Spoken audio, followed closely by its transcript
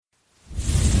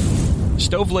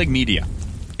Stoveleg Media,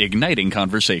 igniting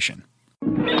conversation.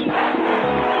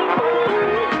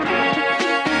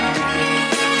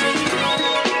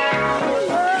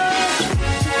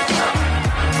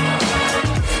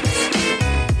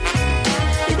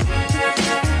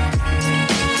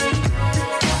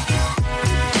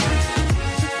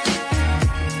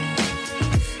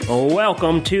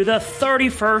 Welcome to the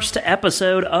 31st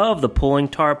episode of the Pulling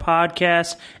Tar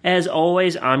Podcast. As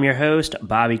always, I'm your host,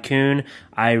 Bobby Kuhn.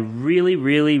 I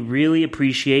really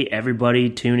appreciate everybody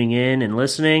tuning in and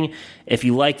listening. If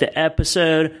you like the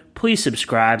episode, please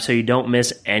subscribe so you don't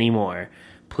miss any more.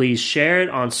 Please share it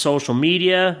on social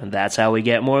media. That's how we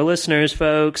get more listeners,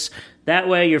 folks. That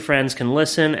way your friends can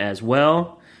listen as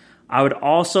well. I would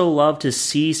also love to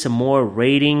see some more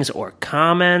ratings or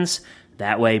comments.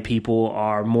 That way people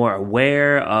are more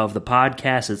aware of the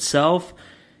podcast itself.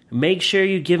 Make sure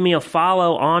you give me a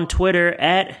follow on Twitter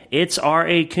at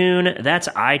itsracoon. That's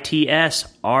ITSRACOON,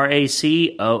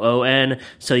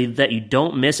 so that you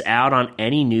don't miss out on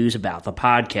any news about the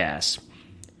podcast.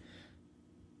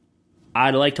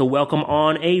 I'd like to welcome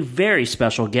on a very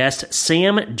special guest,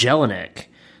 Sam Jellinek.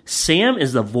 Sam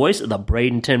is the voice of the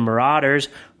Bradenton Marauders,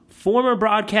 former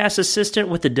broadcast assistant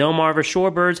with the Delmarva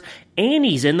Shorebirds, and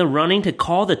he's in the running to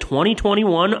call the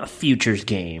 2021 Futures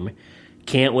game.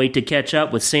 Can't wait to catch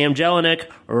up with Sam Jellinek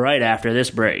right after this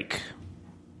break.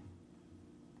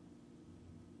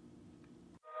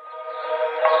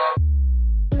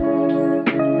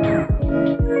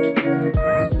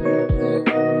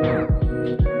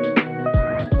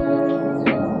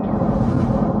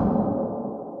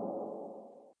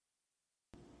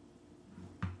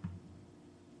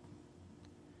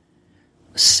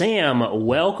 Sam,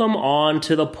 welcome on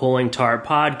to the Pulling Tar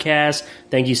Podcast.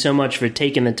 Thank you so much for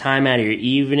taking the time out of your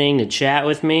evening to chat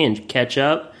with me and catch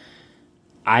up.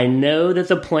 I know that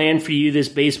the plan for you this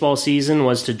baseball season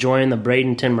was to join the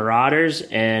Bradenton Marauders,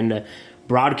 and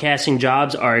broadcasting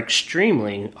jobs are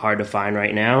extremely hard to find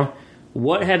right now.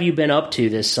 What have you been up to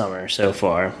this summer so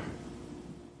far?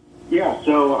 Yeah,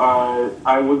 so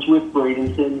I was with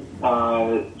Bradenton,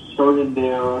 started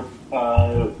there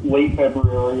late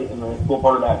February, and the cool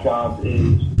part of that job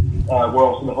is we're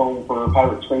also the home for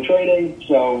Pirate Spring Training,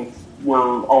 so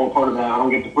we're all a part of that. I don't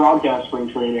get to broadcast spring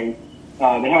training.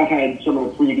 They have had some of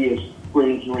the previous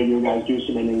Bradenton radio guys do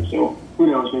some innings, so who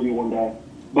knows, maybe one day.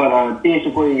 But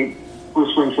basically, for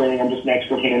spring training, I'm just an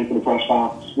extra hand for the press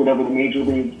box. Whatever the major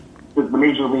league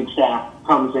staff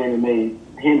comes in and they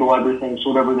handle everything, so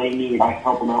whatever they need, I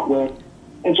help them out with.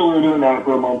 And so we were doing that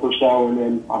for a month or so, and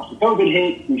then obviously COVID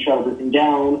hit. We shut everything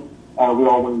down. We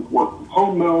all went into work from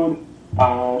home mode.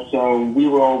 So we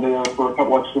were all there for a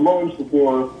couple extra months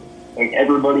before, like,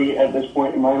 everybody at this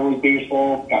point in minor league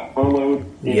baseball got furloughed.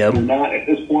 If you're not at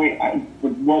this point, I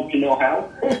would love to know how.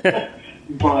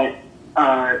 But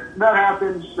that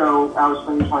happened, so I was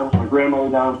spending time with my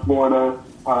grandmother down in Florida,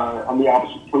 on the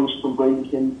opposite coast from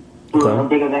Bradenton, for a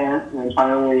bit of that. And then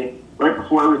finally, right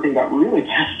before everything got really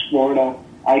past Florida,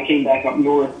 I came back up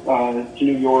north to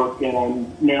New York, and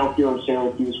I'm now here in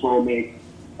Syracuse where I make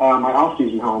my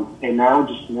off-season home. And now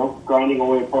just, grinding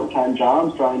away at part-time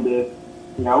jobs, trying to,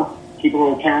 keep a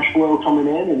little cash flow coming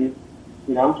in and,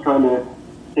 trying to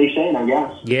stay sane, I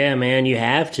guess. Yeah, man, you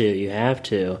have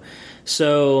to.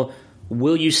 So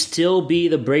will you still be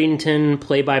the Bradenton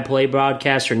play-by-play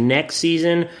broadcaster next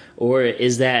season, or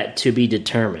is that to be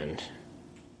determined?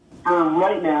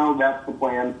 Right now, that's the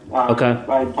plan. Okay.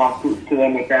 I talked to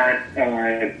them with that.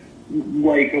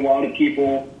 Like a lot of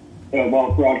people, a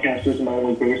lot of broadcasters in minor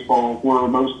league baseball, we're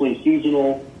mostly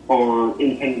seasonal or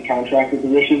independent contractor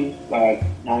positions.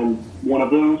 I'm one of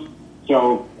those.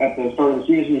 So at the start of the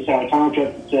season, you sign a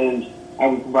contract that says I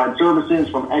will provide services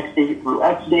from X date through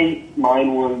X date.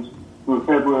 Mine was from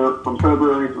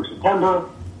February through September.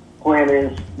 Plan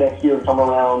is next year come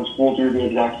around, we'll do the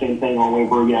exact same thing all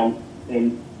over again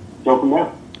and go from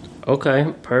there.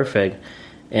 Okay, perfect.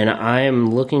 And I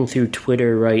am looking through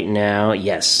Twitter right now.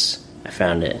 Yes, I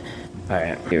found it. All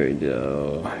right, here we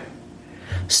go.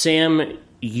 Sam,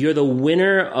 you're the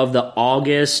winner of the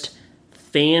August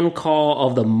Fan Call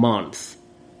of the Month.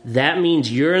 That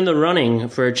means you're in the running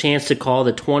for a chance to call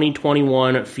the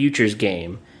 2021 Futures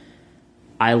game.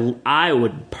 I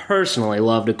would personally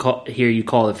love to hear you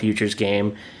call the Futures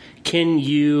game. Can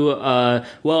you, I'm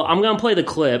going to play the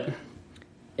clip,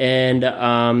 and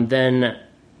then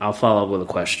I'll follow up with a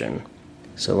question.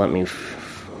 So let me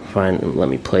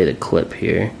play the clip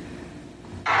here.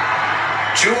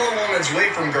 2-0 on the its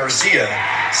way from Garcia.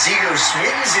 Seager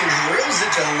swings and drills it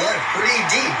to the left pretty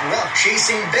deep. Ruff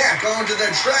chasing back onto the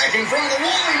track in front of the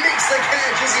wall. He makes the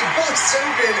catch as he busts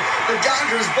open the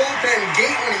Dodgers bullpen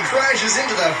gate when he crashes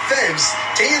into the fence.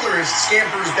 Taylor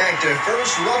scampers back to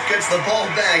first. Ruff gets the ball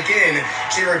back in.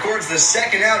 She records the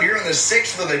second out here in the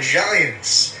sixth for the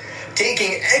Giants.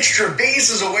 Taking extra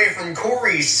bases away from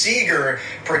Corey Seager,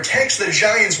 protects the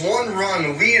Giants'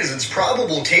 one-run lead as it's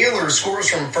probable Taylor scores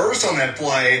from first on that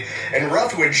play, and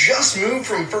Ruff, who had just moved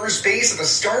from first base at the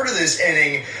start of this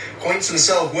inning, points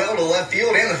himself well to left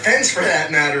field and the fence for that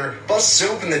matter, busts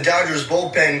open the Dodgers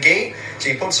bullpen gate, so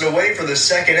he puts it away for the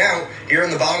second out here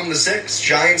in the bottom of the sixth.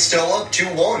 Giants still up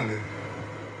 2-1.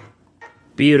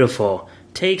 Beautiful.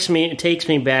 Takes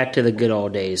me back to the good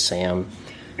old days, Sam.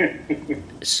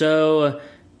 So,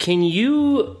 can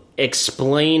you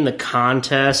explain the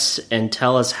contest and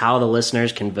tell us how the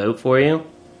listeners can vote for you?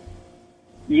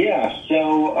 Yeah,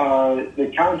 so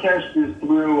the contest is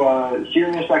through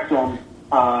SiriusXM.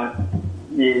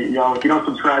 If you don't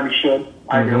subscribe, you should.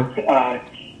 I do.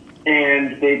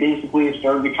 And they basically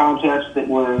started the contest that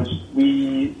was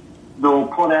they'll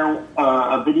put out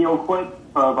a video clip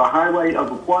of a highlight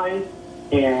of a play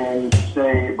and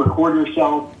say, record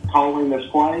yourself calling this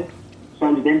play,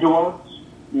 send it in to us.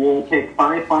 We'll pick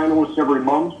 5 finalists every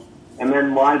month, and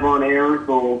then live on air,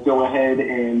 they'll go ahead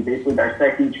and basically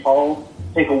dissect each call,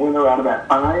 take a winner out of that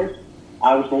 5.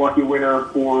 I was the lucky winner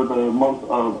for the month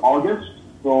of August.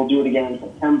 They'll do it again in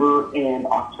September and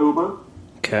October.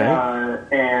 Okay.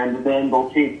 And then they'll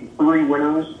take 3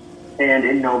 winners. And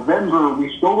in November,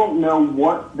 we still don't know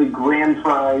what the grand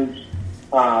prize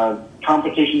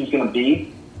competition is going to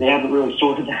be. They haven't really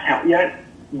sorted that out yet.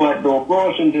 But they'll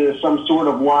throw us into some sort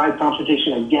of live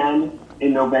competition again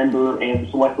in November and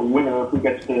select a winner who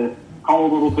gets to call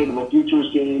a little bit of the Futures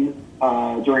game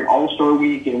during All-Star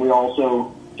Week. And we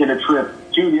also get a trip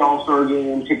to the All-Star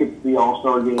game, tickets to the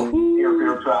All-Star game,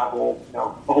 airfare travel, a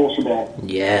whole shebang.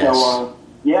 Yes. So,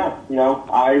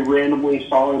 I randomly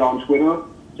saw it on Twitter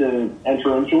to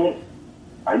enter into it.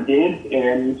 I did,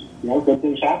 and, good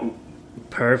things happened.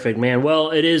 Perfect, man.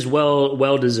 Well, it is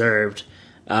well deserved.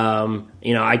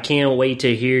 I can't wait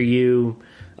to hear you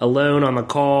alone on the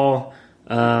call,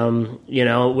 with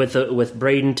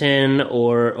Bradenton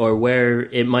or where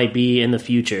it might be in the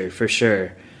future for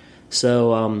sure.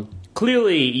 So,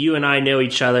 clearly you and I know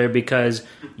each other because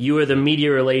you were the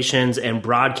media relations and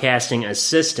broadcasting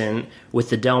assistant with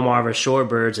the Delmarva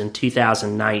Shorebirds in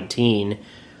 2019.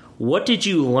 What did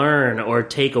you learn or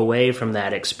take away from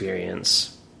that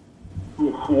experience?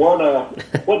 What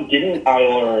didn't I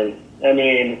learn? I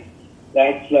mean,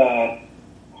 that's,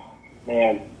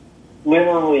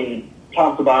 literally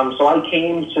top to bottom. So I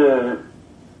came to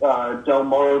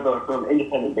Delmarva from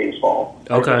independent baseball.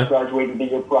 Okay. I just graduated the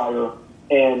year prior.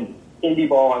 And indie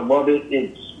ball, I love it.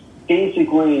 It's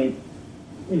basically,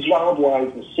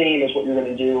 job-wise, the same as what you're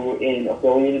going to do in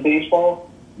affiliated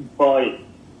baseball. But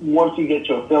once you get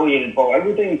to affiliated ball,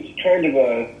 everything's kind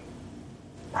of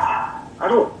I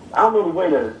don't know the way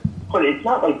to put it. It's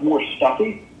not like more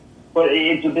stuffy, but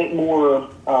it's a bit more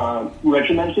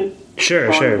regimented. Sure.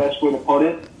 The best way to put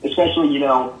it. Especially,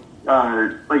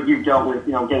 like you've dealt with,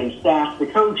 getting staff, the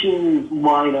coaches,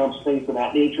 lineups, things of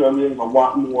that nature. Everything's a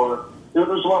lot more. There's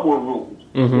a lot more rules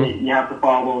that you have to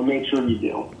follow and make sure you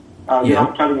do. You're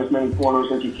not cutting as many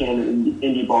corners as you can in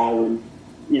indie ball and,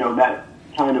 that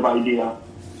kind of idea.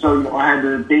 So, I had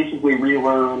to basically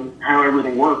relearn how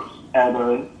everything works at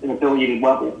an affiliated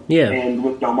level. Yeah. And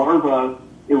with Delmarva,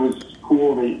 it was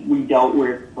cool that we dealt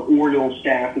with the Orioles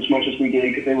staff as much as we did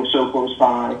because they were so close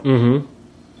by. Mm-hmm.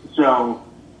 So,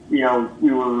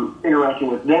 we were interacting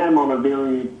with them on a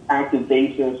very active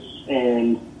basis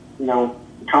and,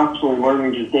 constantly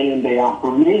learning just day in, day out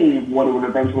for me what it would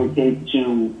eventually take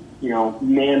to,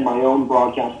 man my own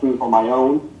broadcast booth on my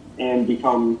own and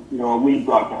become, a lead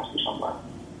broadcaster somewhere.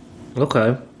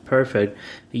 Okay, perfect.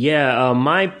 Yeah,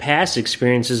 my past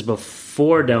experiences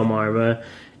before Delmarva,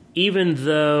 even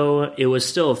though it was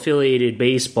still affiliated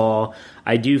baseball,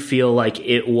 I do feel like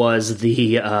it was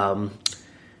the,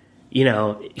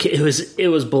 it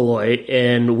was Beloit,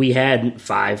 and we had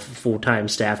 5 full-time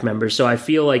staff members, so I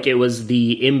feel like it was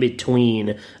the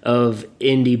in-between of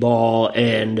indie ball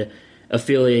and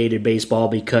affiliated baseball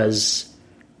because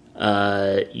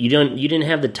you didn't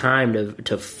have the time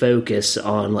to focus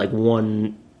on like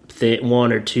one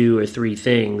or 2 or 3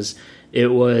 things. It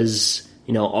was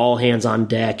all hands on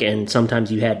deck, and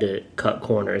sometimes you had to cut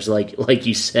corners, like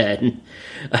you said.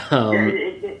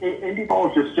 Indie ball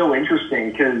is just so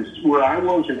interesting because where I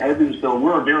was in Evansville,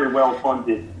 we're a very well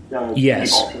funded indie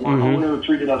ball. Our owner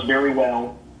treated us very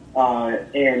well,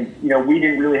 And, we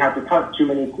didn't really have to cut too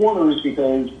many corners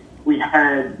because we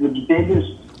had the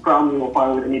biggest problem you'll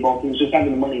find with any ball teams just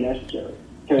having the money necessary.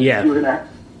 Because you're going to,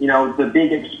 the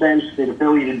big expense that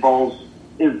affiliated ball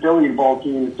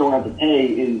teams don't have to pay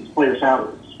is player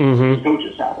salaries,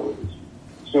 coaches' salaries.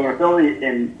 So affiliate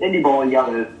in indie ball, you got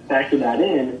to factor that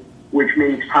in, which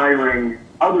makes hiring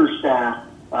other staff,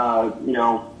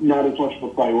 not as much of a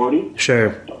priority.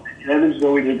 Sure. In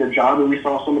Evansville, we did a good job, and we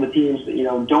saw some of the teams that,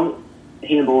 don't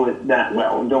handle it that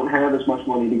well and don't have as much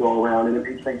money to go around, and it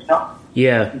makes things tough.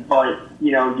 Yeah. But,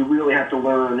 you really have to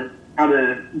learn how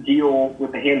to deal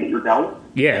with the hand that you're dealt.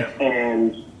 Yeah.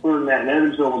 And learn that in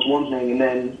Evansville is one thing, and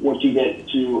then once you get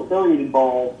to affiliated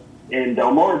ball in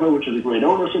Delmarva, which is a great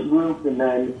ownership group, and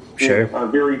then a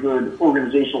very good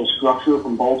organizational structure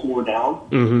from Baltimore down,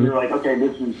 you're like, okay,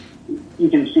 you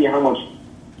can see how much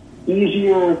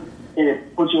easier, and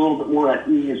it puts you a little bit more at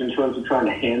ease in terms of trying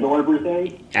to handle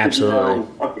everything. Absolutely.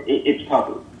 It's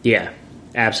tougher. Yeah,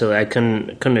 absolutely. I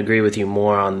couldn't agree with you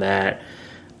more on that.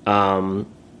 I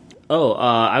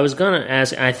was going to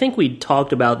ask, I think we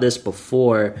talked about this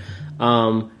before.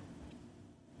 Tyler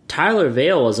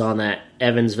Vale was on that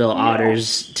Evansville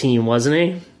Otters team, wasn't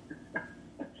he?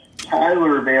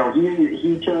 Tyler Vale,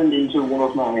 he turned into one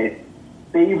of my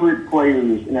favorite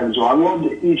players in Evansville. I loved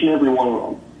each and every one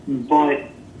of them, but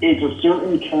it's a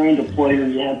certain kind of player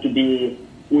you have to be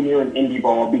when you're in indie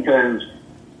ball, because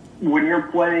when you're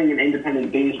playing in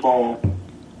independent baseball,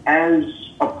 as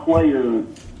a player,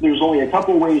 there's only a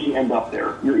couple ways you end up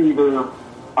there. You're either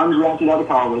undrafted out of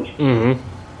college, and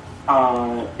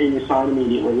you sign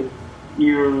immediately.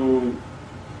 You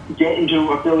get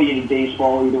into affiliated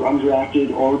baseball, either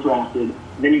undrafted or drafted.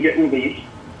 Then you get released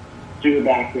to the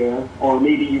back there, or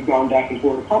maybe you've gone back and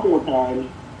forth a couple of times.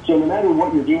 So no matter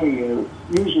what you're doing there,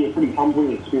 it's usually a pretty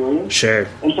humbling experience. Sure.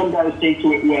 And some guys take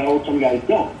to it well, some guys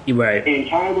don't. Right. And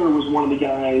Tyler was one of the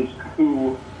guys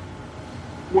who,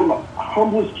 one of the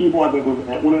humblest people I've ever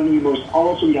met, one of the most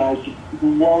awesome guys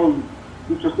who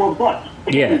just loved butts.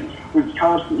 Yeah. Was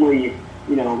constantly,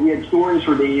 he had stories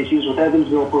for days. He was with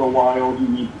Evansville for a while.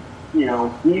 He's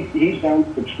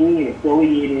bounced between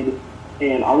affiliated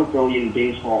and unaffiliated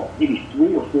baseball maybe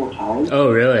 3 or 4 times.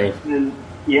 Oh, really?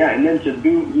 And then to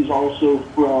boot, he's also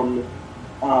from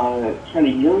kind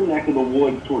of your neck of the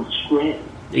woods towards Scranton.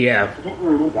 Yeah. I can't remember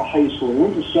where he went to high school. He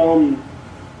went to some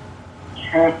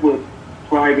Catholic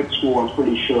private school, I'm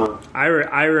pretty sure. I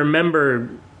remember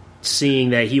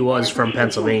seeing that he was from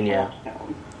Pennsylvania.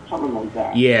 Something like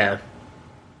that. Yeah.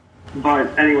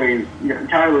 But anyways,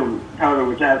 Tyler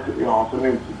was absolutely awesome.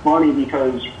 It's funny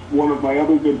because one of my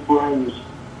other good friends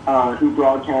who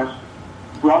broadcasted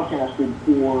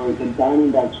for the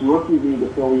Diamondbacks Rookie League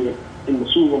affiliate in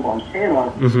Missoula,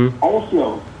 Montana,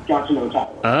 also got to know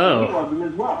Tyler. Oh. He loved him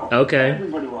as well. Okay.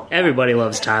 Everybody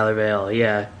loves Tyler Vale,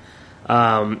 yeah.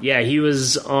 He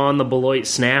was on the Beloit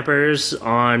Snappers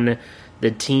on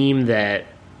the team that,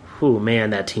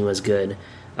 that team was good.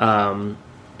 Some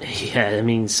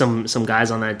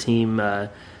guys on that team,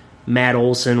 Matt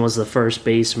Olson was the first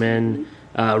baseman,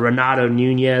 Renato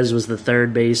Nunez was the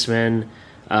third baseman,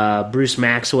 Bruce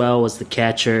Maxwell was the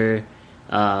catcher,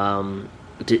 Michael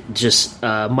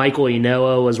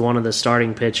Inoa was one of the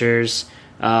starting pitchers.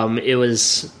 It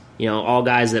was, all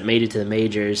guys that made it to the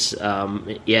majors.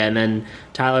 And then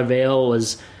Tyler Vale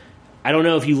was, I don't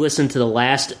know if you listened to the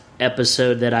last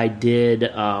episode that I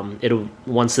did,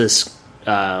 once this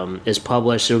is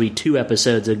published, it'll be 2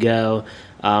 episodes ago,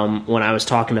 when I was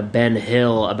talking to Ben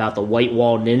Hill about the White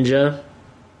Wall Ninja.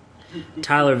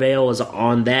 Tyler Vale was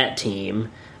on that team.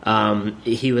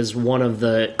 He was one of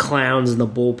the clowns in the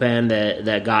bullpen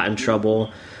that got in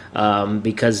trouble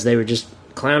because they were just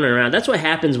clowning around. That's what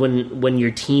happens when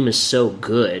your team is so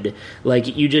good.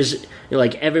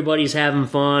 Everybody's having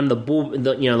fun. The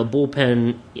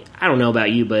bullpen. I don't know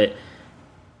about you, but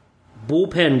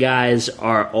bullpen guys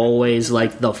are always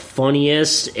the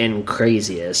funniest and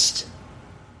craziest.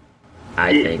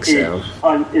 I think so.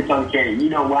 It's uncanny.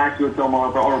 Last year with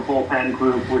Delmarva, our bullpen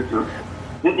group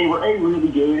they were really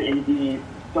good and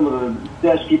some of the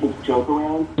best people to joke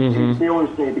around. Mm-hmm. They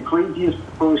always say the craziest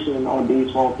person on a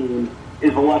baseball team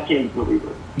is the left-handed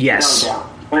reliever. Yes.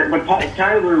 But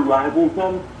Tyler rivals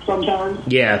them sometimes.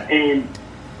 Yeah.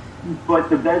 But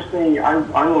the best thing I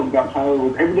love about Tyler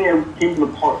was every day I came to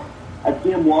the park, I'd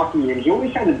see him walking in. He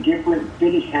always had a different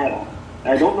fitted hat on.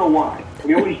 And I don't know why. But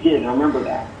he always did, and I remember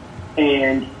that.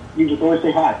 And he just always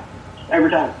say hi. Every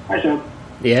time. Hi, Sean.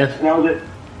 Yeah. And that was it.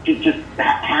 Just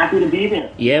happy to be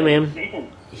there. Yeah,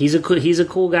 man. He's a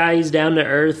cool guy. He's down to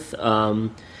earth.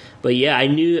 But yeah,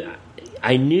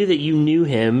 I knew that you knew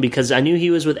him because I knew he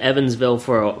was with Evansville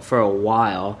for a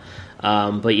while.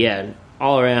 But yeah,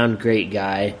 all around great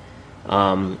guy.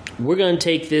 We're going to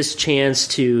take this chance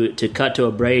to cut to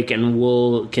a break, and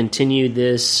we'll continue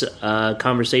this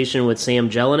conversation with Sam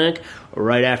Jellinek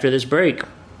right after this break.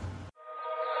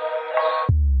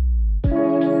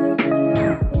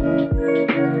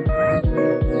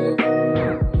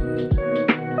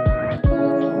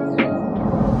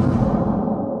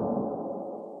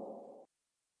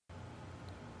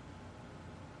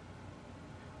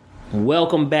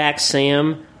 Welcome back,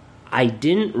 Sam. I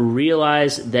didn't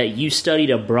realize that you studied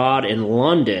abroad in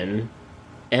London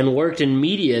and worked in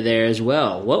media there as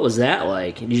well. What was that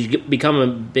like? Did you become a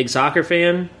big soccer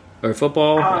fan? Or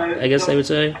football, I guess they would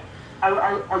say?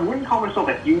 I wouldn't call myself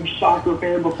a huge soccer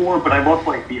fan before, but I love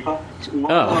playing FIFA.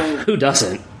 Oh, who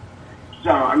doesn't?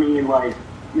 So, I mean, like,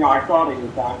 you know, I thought it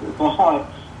was soccer. But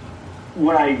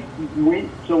when I went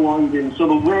to London, so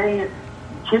the way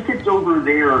tickets over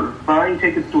there, buying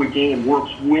tickets to a game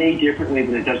works way differently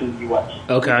than it does in the U.S.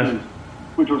 Okay.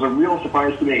 Which was a real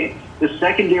surprise to me. The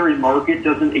secondary market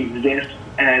doesn't exist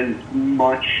as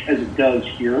much as it does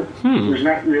here. There's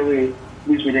not really, at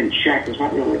least we didn't check, there's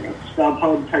not really like a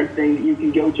StubHub type thing that you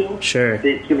can go to. Sure.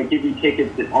 It's going to give you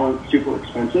tickets that aren't super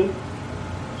expensive.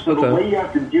 So the way you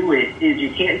have to do it is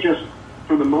you can't just,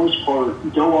 for the most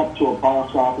part, go up to a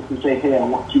box office and say, hey, I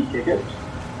want 2 tickets.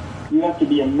 You have to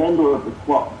be a member of the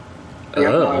club. You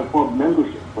have to have a club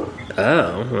membership first.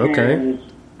 Oh, okay. And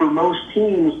for most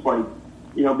teams, like,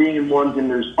 you know, being in London,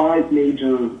 there's 5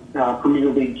 major Premier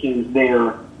League teams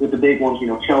there, with the big ones, you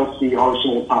know, Chelsea,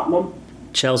 Arsenal, Tottenham.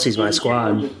 Chelsea's my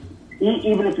squad.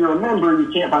 Even if you're a member, you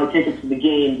can't buy tickets to the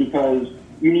game because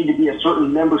you need to be a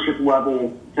certain membership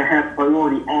level to have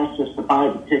priority access to buy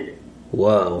the ticket.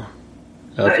 Whoa.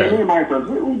 Okay. And me and my friends,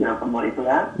 we didn't have the money for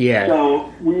that. Yeah.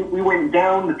 So we went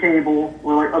down the table.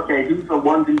 We're like, okay, who's the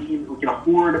London team that we can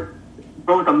afford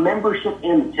both a membership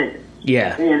and the ticket?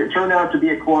 Yeah. And it turned out to be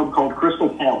a club called Crystal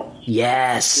Palace.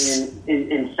 Yes.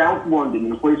 In South London,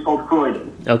 in a place called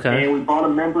Croydon. Okay. And we bought a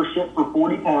membership for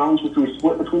 £40, which we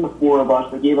split between the 4 of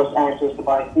us. That gave us access to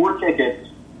buy 4 tickets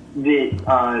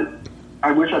that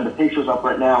I wish I had the pictures up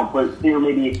right now, but they were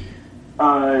maybe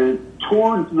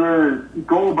towards the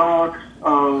goal box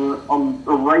on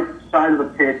the right side of the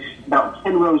pitch, about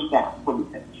 10 rows back from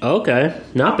the pitch. Okay,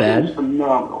 not bad. It's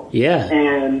phenomenal. Yeah.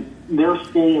 And their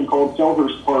stadium called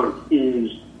Selhurst Park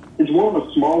is one of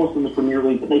the smallest in the Premier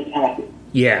League, but they pack it.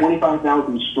 Yeah.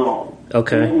 25,000 strong.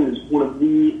 Okay. And it was one of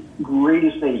the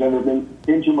greatest things I've ever been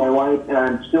to in my life, and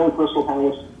I'm still a Crystal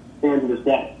Palace fan to this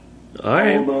day. All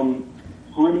right. I love them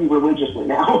pretty religiously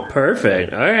now.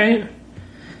 Perfect. All right.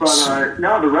 But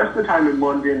no, the rest of the time in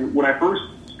London, when I first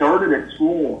started at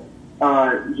school,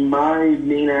 my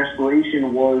main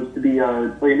aspiration was to be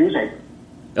like a news anchor.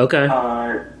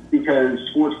 Okay. Because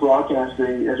sports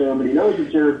broadcasting, as everybody knows, in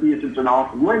Syracuse, it's an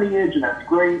awesome lineage, and that's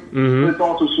great, but it's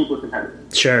also super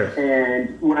competitive. Sure.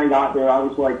 And when I got there, I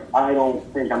was like, I don't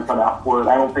think I'm cut out for it.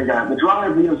 I don't think I have the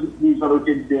drive these other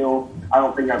kids do. I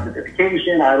don't think I have the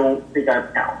dedication. I don't think I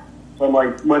have talent. So I'm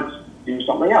like, let's do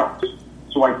something else.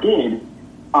 So I did.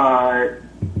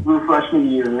 Through freshman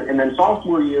year, and then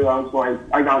sophomore year, I was like,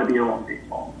 I got to be around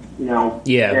baseball. You know,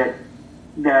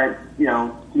 that you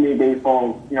know, to me,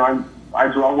 baseball, you know, I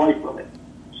draw life from it.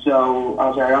 So I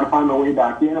was like, I got to find my way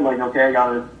back in. I'm like, okay, I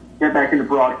got to get back into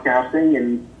broadcasting,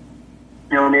 and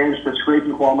you know, I managed to scrape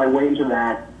and claw my way into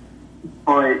that.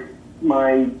 But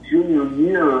my junior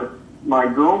year, my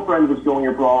girlfriend was going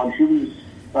abroad. She was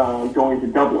going to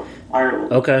Dublin,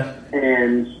 Ireland. Okay.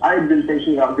 And I had been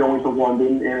thinking about going to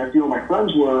London, and a few of my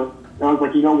friends were. And I was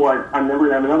like, you know what? I'm never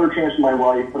going to have another chance in my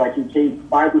life, but I can take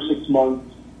 5 or 6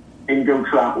 months and go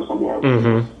travel somewhere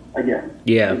again.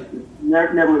 Yeah. It's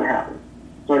never going to happen.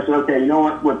 So I said, okay, you know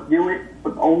what? Let's do it.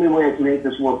 But the only way I can make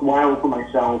this worthwhile for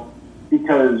myself,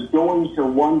 because going to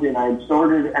London, I had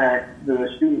started at the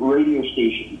student radio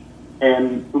station,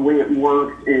 and the way it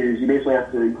worked is you basically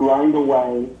have to grind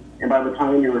away, and by the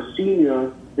time you're a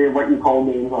senior, they let you call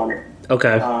names on it.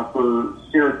 Okay. For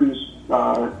Syracuse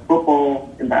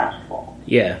football and basketball.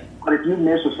 Yeah. But if you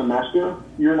miss a semester,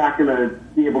 you're not going to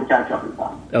be able to catch up in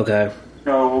time. Okay.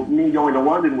 So me going to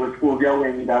London was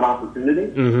foregoing that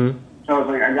opportunity. So I was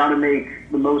like, I got to make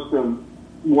the most of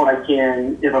what I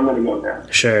can if I'm going to go there.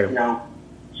 Sure. You know.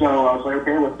 So I was like,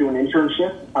 okay, let's do an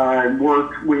internship. I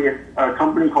worked with a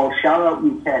company called Shout Out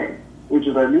UK, which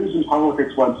is a news and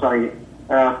politics website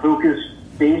focused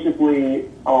basically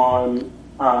on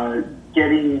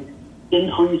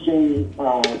increasing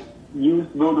youth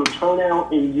voter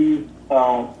turnout and youth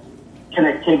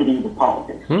connectivity with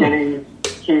politics, getting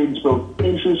kids both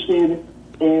interested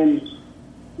and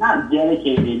not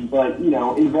dedicated, but,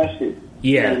 invested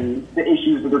in the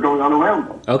issues that are going on around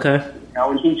them. Okay.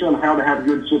 And teach them how to have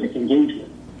good civic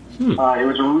engagement. It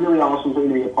was a really awesome thing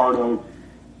to be a part of.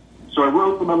 So I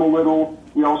wrote for them a little.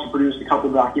 We also produced a couple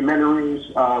documentaries,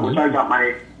 which I got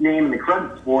my name and the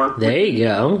credits for. There you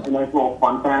go. A nice little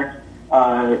fun fact.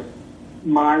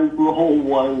 My role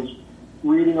was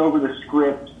reading over the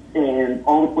script and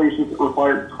all the places that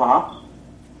required props,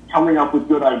 coming up with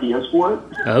good ideas for it.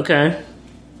 Okay.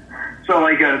 So,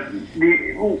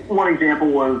 one example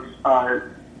was,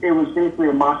 it was basically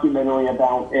a mockumentary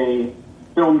about a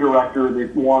film director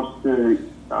that wants to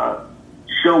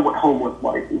show what homeless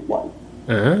life is like.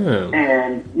 Oh.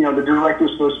 And, the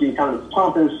director's supposed to be kind of this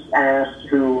pompous ass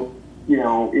who,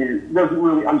 doesn't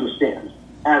really understand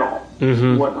at all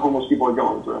what homeless people are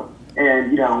going through.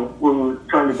 And, we're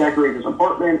trying to decorate his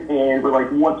apartment, and we're like,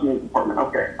 what's in his apartment?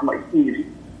 Okay. I'm like, easy.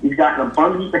 He's got an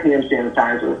abundance of hand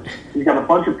sanitizer. He's got a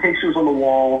bunch of pictures on the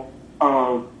wall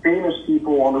of famous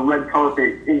people on the red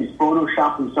carpet, and he's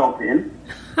photoshopped himself in.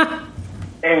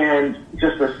 And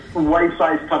just a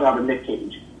life-size cutout of Nick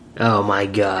Cage. Oh, my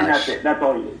gosh. And that's it. That's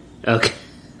all you need. Okay.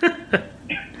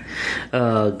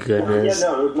 Oh, goodness. It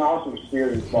was an awesome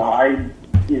experience.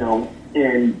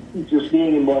 And just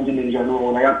being in London in general,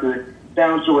 and I got to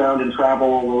bounce around and travel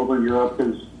all over Europe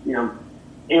because,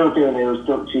 airfare there is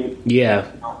so cheap. Yeah.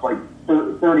 It's like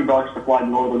 $30 to fly to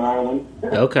Northern Ireland.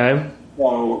 Okay.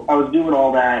 So I was doing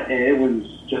all that, and it was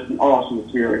just an awesome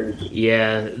experience.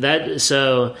 Yeah.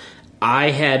 So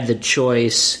I had the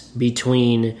choice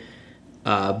between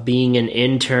being an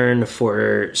intern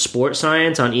for sports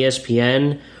science on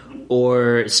ESPN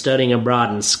or studying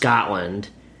abroad in Scotland.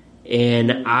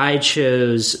 And I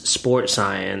chose sports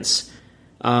science.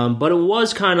 But it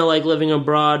was kind of like living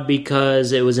abroad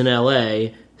because it was in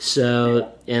LA.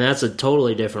 So, and that's a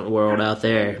totally different world out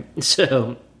there.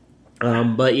 So,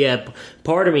 but yeah,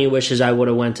 part of me wishes I would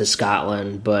have went to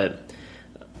Scotland, but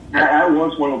that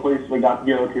was one of the places we got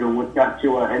to go to. We got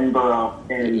to Edinburgh,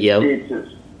 and it's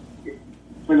just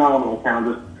phenomenal town.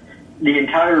 Just the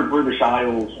entire British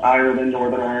Isles, Ireland,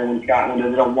 Northern Ireland, Scotland.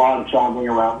 There's a lot of traveling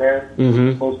around there.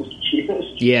 Closest to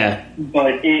cheapest. Yeah.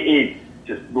 But it's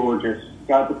just gorgeous.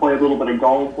 Got to play a little bit of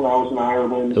golf when I was in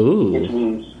Ireland,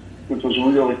 which was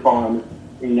really fun.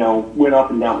 Went up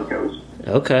and down the coast.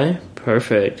 Okay,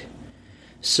 perfect.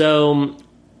 So,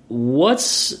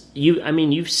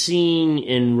 you've seen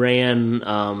and ran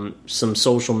some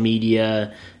social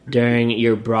media during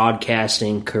your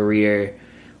broadcasting career.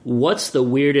 What's the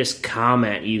weirdest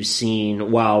comment you've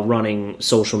seen while running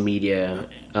social media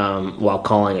while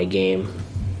calling a game?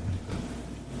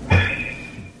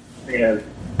 Man,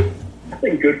 that's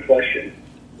a good question.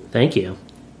 Thank you.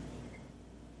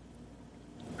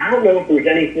 I don't know if there's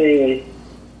anything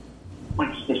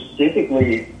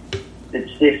specifically that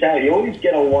sticks out. You always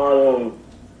get a lot of,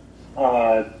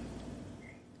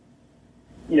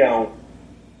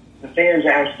 the fans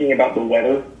asking about the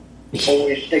weather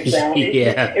always sticks out.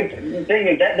 Yeah. The thing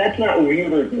is, that's not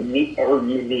weird or unique.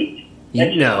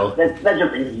 That's that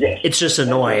just exists. It's just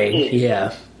annoying.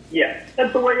 Yeah. Yeah,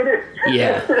 that's the way it is.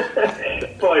 Yeah.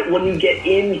 But when you get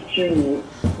into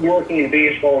working in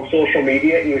baseball and social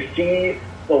media, you see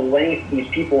the length these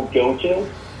people go to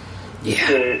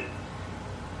to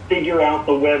figure out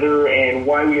the weather and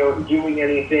why we aren't doing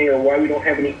anything or why we don't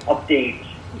have any updates.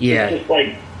 Yeah. It's just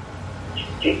like,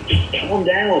 just calm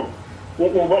down.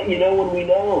 We'll let you know when we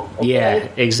know. Okay? Yeah,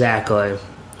 exactly.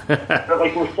 But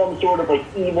like we're some sort of like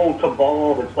evil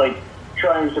cabal that's like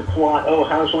trying to plot,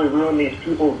 how shall we ruin these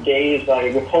people's days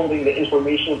by withholding the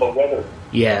information of the weather?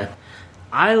 Yeah.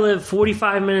 I live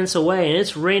 45 minutes away and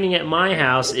it's raining at my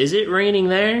house. Is it raining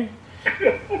there?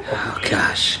 Oh,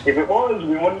 gosh. If it was,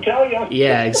 we wouldn't tell you.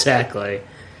 Yeah, exactly.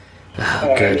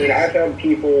 Oh, good. I've had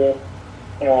people,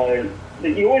 you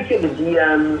always get the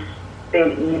DMs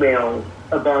and emails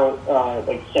about,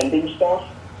 sending stuff.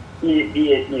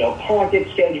 Be it, pocket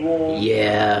schedules.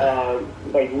 Yeah.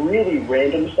 Really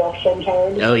random stuff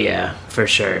sometimes. Oh, yeah, for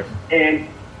sure. And,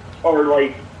 or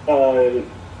I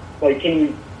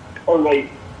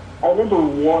remember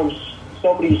once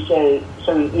somebody sent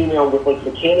an email with,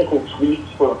 mechanical tweaks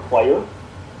for a player.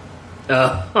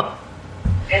 Oh.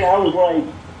 And I was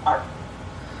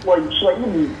should I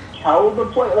even tell the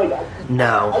player?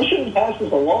 No. I shouldn't pass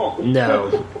this along.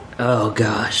 No. Oh,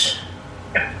 gosh.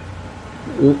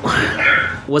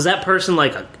 Was that person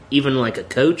even a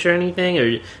coach or anything,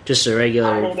 or just a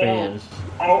regular fan?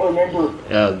 I don't remember.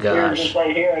 Oh gosh! They were just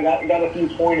here. I got a few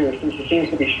pointers since he seems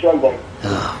to be struggling.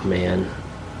 Oh man!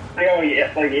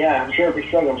 I'm sure if he's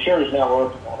struggling, I'm sure he's not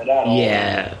working on it at all.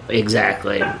 Yeah,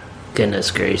 exactly.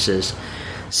 Goodness gracious!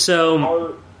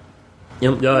 So,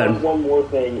 Yep, go ahead. One more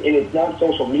thing, and it's not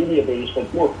social media based, but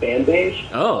it's more fan based.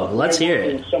 Oh, let's hear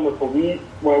it.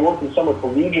 When I worked in summer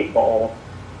collegiate ball,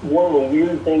 one of the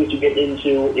weird things to get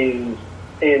into is,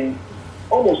 and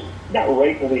almost not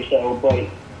rightfully so, but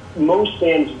most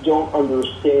fans don't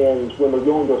understand when they're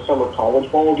going to a summer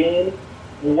college ball game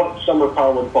what summer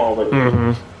college ball is.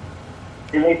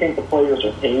 Mm-hmm. And they think the players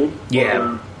are paid.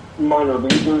 Yeah. Minor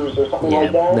leaguers or something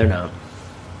like that. They're not.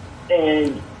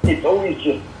 And it's always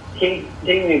just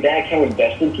taking me back how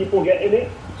invested people get in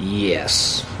it.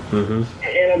 Yes. Mm-hmm.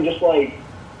 And I'm just like,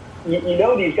 you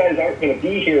know, these guys aren't going to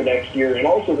be here next year, and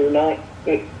also they're not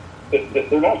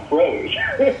pros.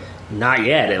 Not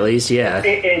yet, at least, yeah.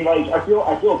 And like, I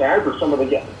feel bad for some of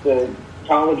the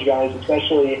college guys,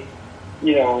 especially,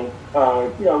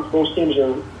 most teams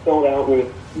are filled out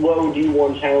with low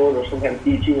D1 talent or sometimes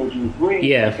D2 or D3.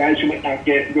 Yeah. Guys who might not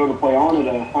go to play on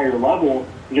at a higher level,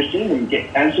 just seeing them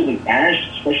get absolutely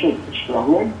bashed, especially if they're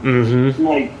struggling. Mm-hmm. I'm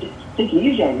like, take it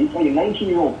easy on me. He's like a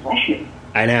 19-year-old freshman.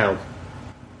 I know.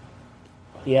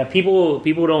 Yeah, people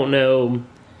don't know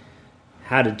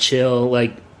how to chill.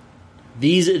 Like,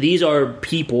 these are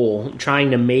people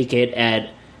trying to make it at,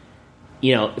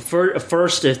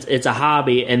 first it's a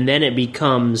hobby and then it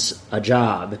becomes a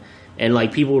job. And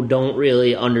like, people don't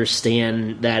really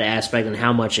understand that aspect and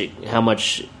how much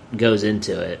goes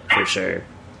into it, for sure.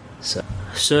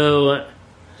 So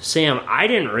Sam, I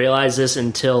didn't realize this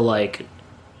until like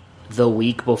the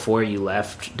week before you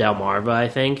left Delmarva, I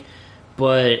think.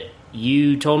 But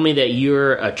you told me that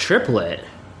you're a triplet.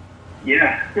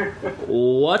 Yeah.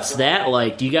 What's that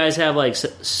like? Do you guys have like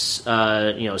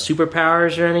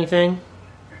superpowers or anything?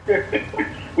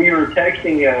 We were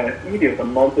texting maybe a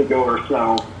month ago or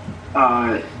so.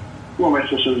 One of my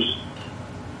sisters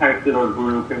texted our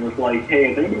group and was like, "Hey,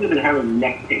 has anybody been having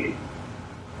neck pain?"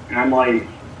 And I'm like,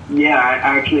 "Yeah, I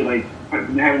actually I've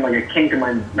been having like a kink in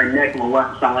my neck on the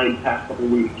left side the past couple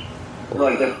of weeks."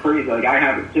 Like, that's crazy. Like, I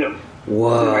have it too.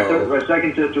 Whoa. My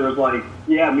second sister was like,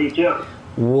 "Yeah, me too."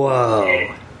 Whoa.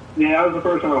 And, yeah, that was the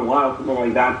first time in a while something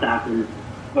like that's happened.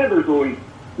 But there's always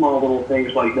small little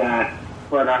things like that.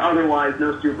 But otherwise,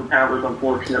 no superpowers,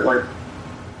 unfortunately.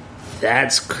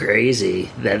 That's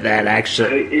crazy. That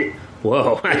actually.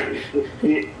 Whoa.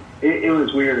 It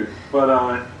was weird. But,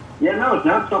 no, it's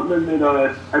not something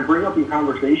that I bring up in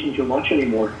conversation too much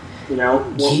anymore.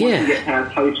 Once you get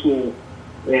past high school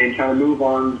and kind of move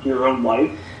on to your own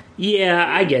life. Yeah,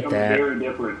 I get that. Very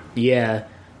different. Yeah.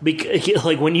 Because,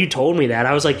 like, when you told me that,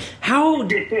 I was like, how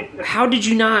did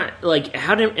you not, like,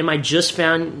 am I just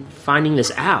finding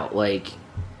this out? Like,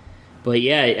 but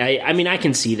yeah, I mean, I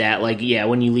can see that. Like, yeah,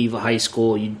 when you leave high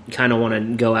school, you kind of want to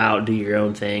go out and do your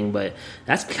own thing. But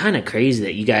that's kind of crazy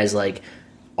that you guys, like,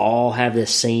 all have the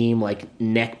same, like,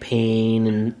 neck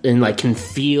pain and like, can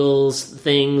feel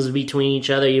things between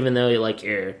each other, even though, like,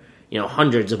 you're,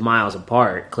 hundreds of miles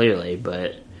apart, clearly.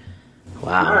 But,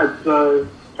 wow. Yeah,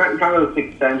 it's kind of a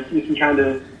sixth sense. You can kind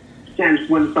of sense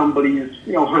when somebody is,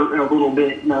 hurt a little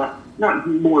bit, not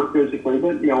more physically,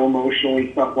 but,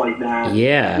 emotionally, stuff like that.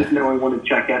 Yeah. Just knowing when to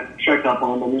check up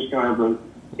on them. There's kind of an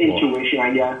intuition,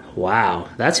 I guess. Wow.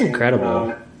 That's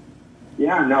incredible.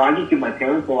 I just give my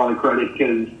parents a lot of credit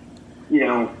because,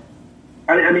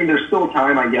 I mean, there's still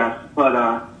time, I guess, but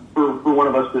for one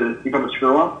of us to become a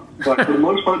screw-up. But for the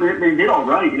most part, they did all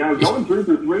right. Going through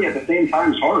three at the same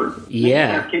time is hard. Yeah.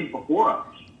 They have kids before us.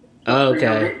 Oh,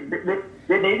 okay.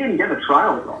 They didn't get a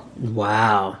trial run.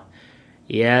 Wow.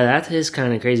 Yeah, that is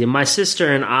kind of crazy. My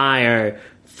sister and I are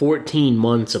 14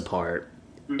 months apart,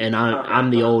 and I'm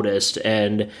the oldest,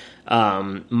 and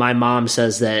my mom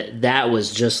says that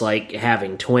was just like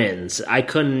having twins. I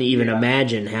couldn't even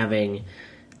imagine having,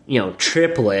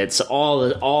 triplets,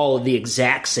 all the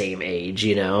exact same age,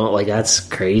 Like, that's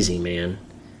crazy, man.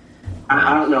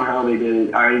 I don't know how they did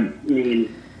it. I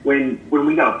mean, when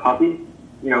we got a puppy,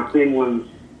 Finn was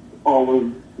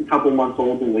always a couple months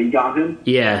old when we got him.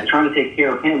 Yeah. Trying to take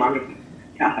care of him, I'm like,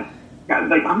 God,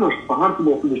 like, I'm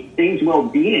responsible for this thing's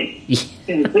well-being. This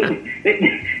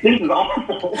is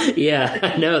awful. Yeah,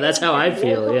 I know. That's how I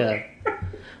feel. Yeah.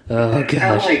 Oh gosh.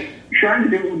 I'm like trying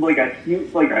to do it with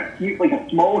like a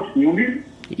small human.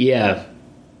 Yeah.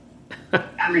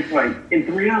 I mean, like in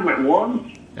 3 of them at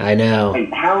once. I know.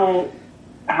 Like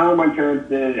how my parents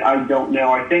did it, I don't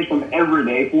know. I thank them every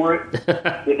day for it.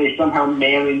 That they somehow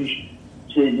managed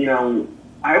to,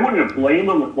 I wouldn't blame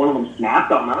them if one of them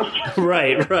snapped on us.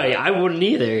 Right. I wouldn't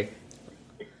either.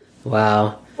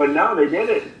 Wow. But no, they did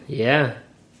it. Yeah.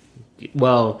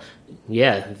 Well,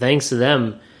 yeah, thanks to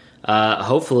them.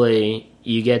 Hopefully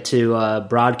you get to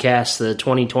broadcast the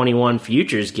 2021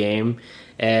 Futures game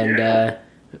and,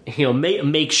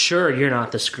 make sure you're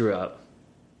not the screw-up.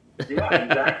 Yeah,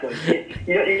 exactly.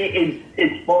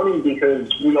 It's funny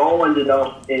because we all ended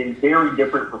up in very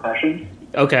different professions.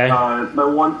 Okay. My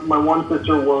one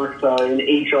sister works in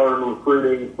HR and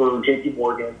recruiting for JP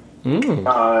Morgan.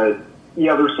 The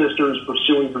other sister is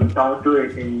pursuing her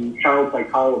doctorate in child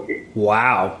psychology.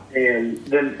 Wow. And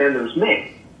then there's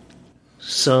me.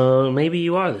 So maybe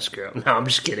you are this girl. No, I'm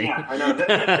just kidding. Yeah, I know.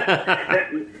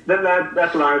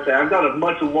 That's what I would say. I've got a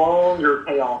much longer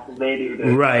payoff than they do to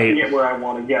get where I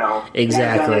want to go.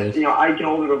 Exactly. I can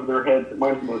hold it over their heads.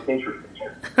 Mine's the most interesting.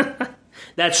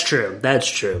 That's true.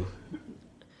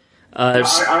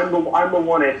 I'm the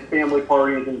one at family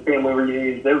parties and family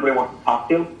reunions that everybody wants to talk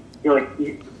to. You're like,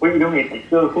 what are you doing? It's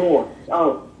so cool.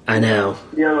 Oh, I know.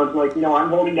 It's like, I'm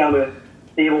holding down a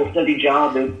stable, steady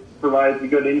job that provides a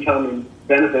good income and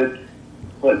benefits,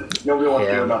 but nobody wants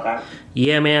to hear about that.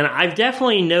 Yeah, man, I've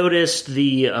definitely noticed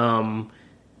the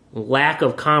lack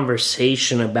of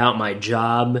conversation about my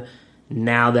job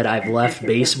now that I've left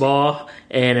baseball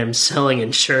and am selling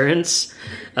insurance.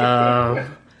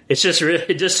 It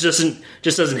just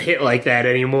doesn't hit like that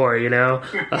anymore,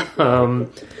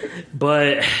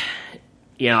 But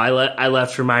I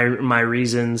left for my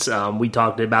reasons. We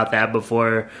talked about that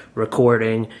before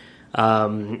recording.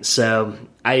 So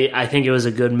I think it was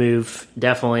a good move,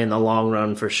 definitely in the long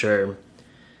run for sure.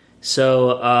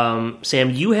 So Sam,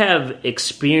 you have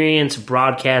experience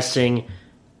broadcasting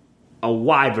a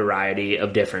wide variety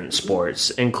of different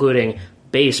sports, including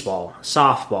baseball,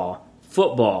 softball,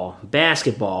 football,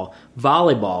 basketball,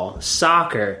 volleyball,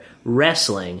 soccer,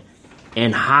 wrestling,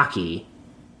 and hockey.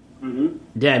 Mm-hmm.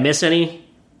 Did I miss any?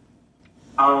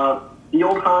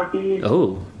 Field hockey.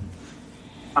 Oh.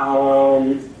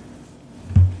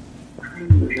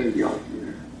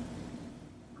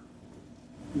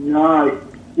 No, I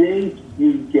think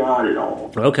you got it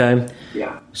all. Okay.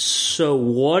 Yeah. So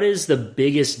what is the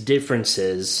biggest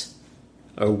differences,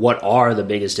 or what are the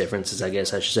biggest differences, I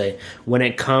guess I should say, when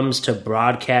it comes to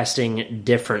broadcasting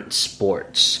different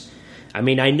sports? I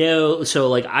mean, I know, so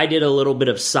like I did a little bit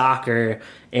of soccer,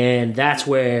 and that's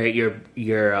where your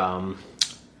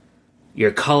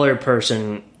color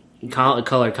person,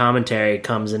 color commentary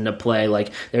comes into play.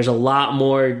 Like, there's a lot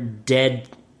more dead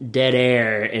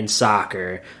air in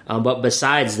soccer. But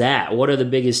besides that, what are the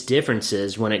biggest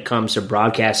differences when it comes to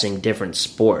broadcasting different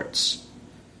sports?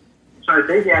 So I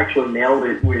think you actually nailed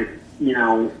it with,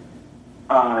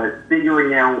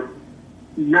 figuring out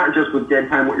not just with dead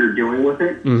time what you're doing with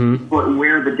it, but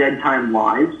where the dead time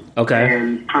lies. Okay.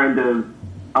 And kind of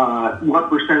what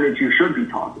percentage you should be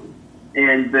talking.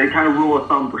 And the kind of rule of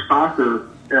thumb for soccer,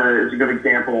 is a good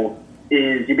example,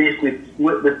 is you basically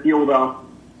split the field up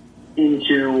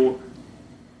into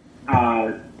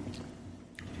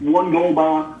one goal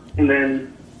box and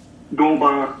then goal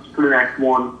box for the next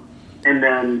one. And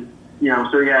then,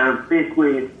 so you have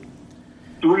basically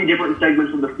 3 different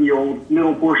segments of the field,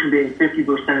 middle portion being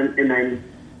 50%, and then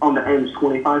on the ends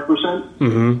 25%.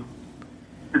 Mm-hmm.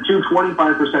 The 2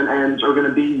 25% ends are going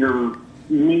to be your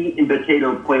meat and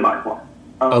potato play-by-play.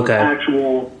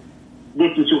 Actual,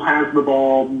 this is who has the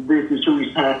ball, this is who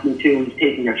he's passing to, he's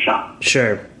taking a shot.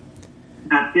 Sure.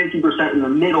 That 50% in the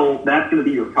middle, that's going to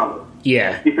be your color.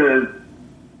 Yeah. Because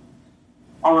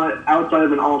outside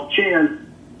of an off chance,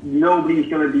 nobody's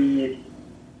going to be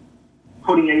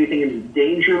putting anything into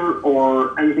danger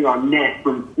or anything on net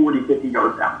from 40, 50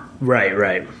 yards out.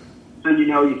 Right. So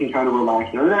you can kind of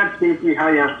relax there. And that's basically how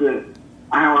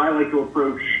I like to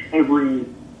approach every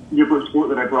different sport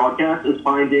that I broadcast, is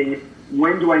finding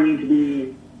when do I need to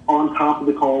be on top of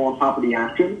the call, on top of the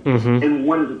action, and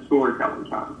when is it storytelling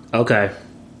time. Okay.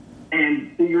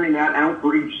 And figuring that out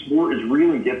for each sport is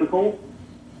really difficult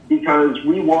because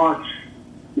we watch,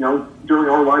 during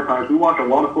our lifetimes, we watch a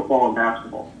lot of football and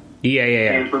basketball. Yeah.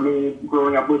 And for me,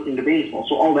 growing up listening to baseball,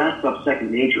 so all that stuff's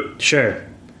second nature. Sure.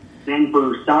 Then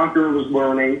for soccer, I was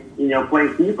learning,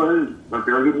 playing FIFA is a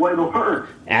very good way to learn.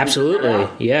 Absolutely,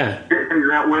 yeah.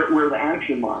 Figure out where the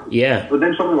action lies. Yeah. But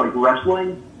then something like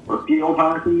wrestling or field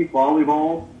hockey,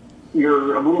 volleyball,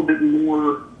 you're a little bit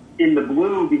more in the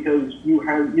blue because you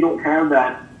don't have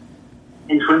that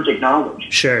intrinsic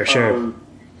knowledge. Sure. Of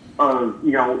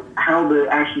how the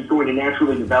action's going to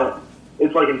naturally develop.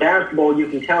 It's like in basketball, you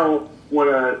can tell when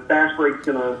a fast break's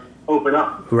going to open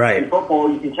up. Right. In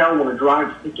football, you can tell when a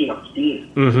drive's picking up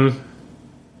speed. Mm-hmm.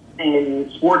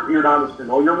 In sports you're not as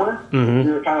familiar with,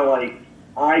 you're kind of like,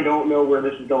 I don't know where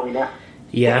this is going next.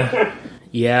 Yeah.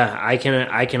 Yeah, I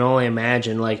can only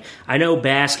imagine. Like, I know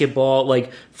basketball,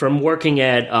 like, from working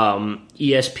at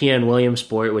ESPN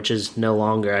Williamsport, which is no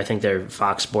longer, I think they're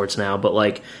Fox Sports now, but,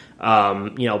 like,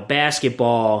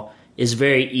 basketball is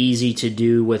very easy to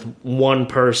do with one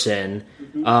person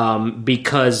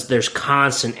because there's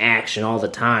constant action all the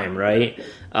time, right?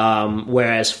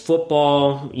 Whereas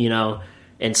football,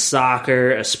 and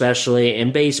soccer, especially,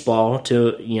 and baseball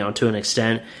to an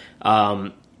extent,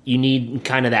 you need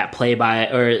kind of that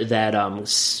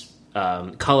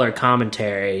color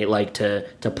commentary, like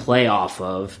to play off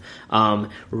of.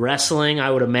 Wrestling, I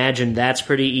would imagine that's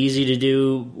pretty easy to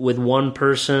do with one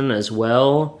person as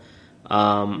well.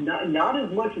 Not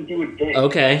as much as you would think.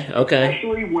 Okay.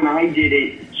 Especially when I did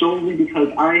it solely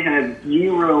because I had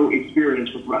zero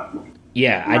experience with wrestling.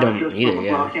 Yeah, I don't just either. From a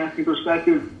broadcasting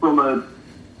perspective, from a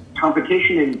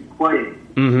competition and playing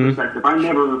perspective, I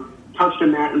never touched a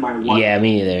mat in my life. Yeah,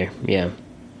 me either. Yeah.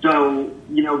 So,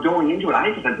 going into it,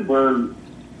 I just had to learn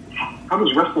how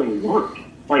does wrestling work.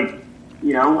 Like,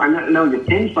 I know you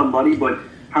pin somebody, but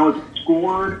how is it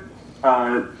scored?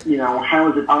 How is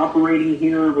it operating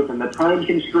here within the time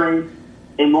constraint?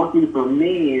 And luckily for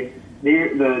me,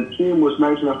 the team was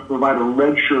nice enough to provide a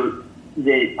red shirt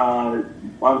that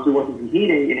obviously wasn't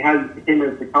competing. It had him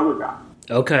as the color guy.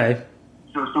 Okay.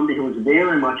 So somebody who was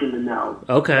very much in the know.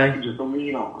 Okay. That I could just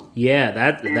lean on. Yeah,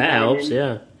 that helps,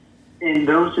 yeah. In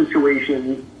those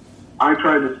situations, I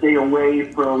try to stay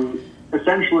away from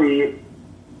essentially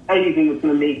anything that's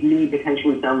going to make me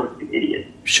potentially sound like an idiot.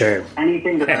 Sure.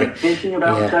 Anything that I'm thinking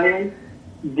about saying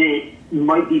that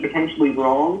might be potentially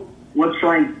wrong, let's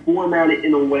try and format it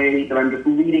in a way that I'm just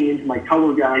leading into my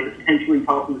color guy to potentially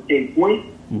talk to the same point,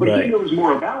 but he knows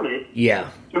more about it,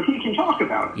 so he can talk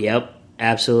about it. Yep,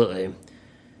 absolutely.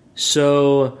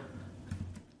 So,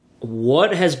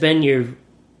 what has been your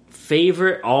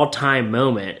favorite all-time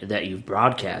moment that you've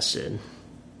broadcasted?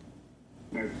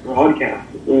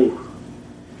 Broadcasted? Ooh.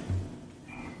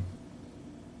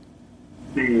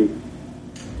 I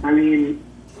mean,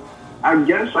 I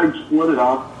guess I'd split it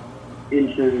up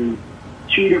into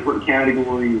two different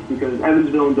categories because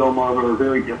Evansville and Delmarva are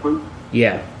very different.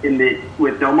 Yeah. In that,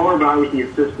 with Delmarva, I was the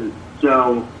assistant.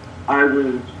 So I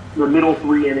was the middle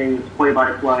 3 innings,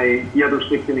 play-by-play. The other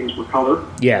 6 innings were color.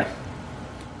 Yeah.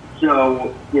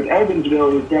 So with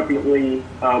Evansville, it was definitely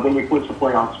when we clinched the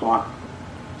playoff spot.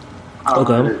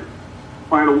 Okay.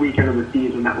 Final weekend of the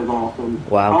season, that was awesome.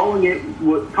 Wow. Calling it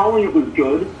was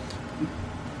good,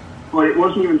 but it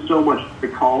wasn't even so much the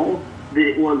call that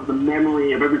it was the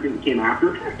memory of everything that came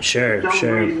after. Sure.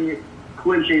 Celebrating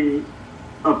clinching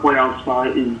a playoff spot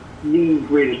is the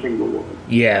greatest thing in the world.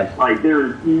 Yeah. Like,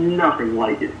 there's nothing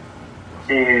like it.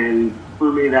 And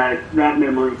for me, that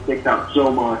memory sticks out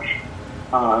so much.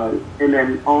 And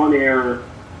then on air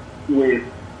with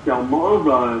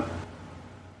Delmarva,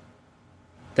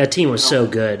 that team was so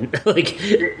good.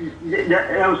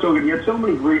 that was so good. You had so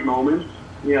many great moments.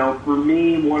 For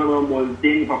me, one of them was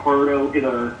Danny Fajardo hit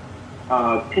a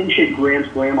pinch hit grand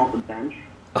slam off the bench.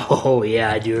 Oh,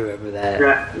 yeah, I do remember that.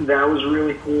 That was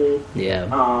really cool. Yeah.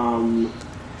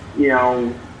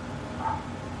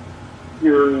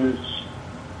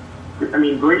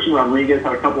 Grayson Rodriguez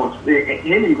had a couple of...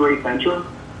 Him and Gray Venture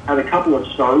had a couple of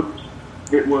starts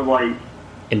that were, like...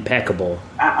 impeccable.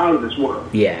 Out of this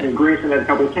world. Yeah. And Grayson had a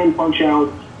couple of 10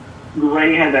 punch-outs.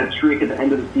 Gray had that streak at the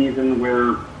end of the season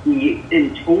where he,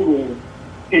 in total,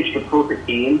 pitched a perfect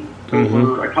game.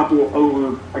 Over I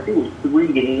think it was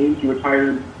 3 games, he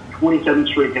retired 27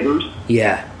 straight hitters.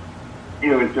 Yeah.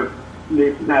 It was just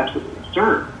absolutely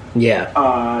absurd. Yeah.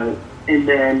 And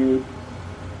then,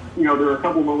 there were a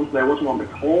couple moments that I wasn't on the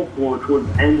call for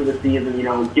towards the end of the season.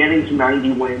 Getting to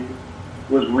 90 wins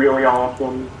was really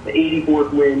awesome. The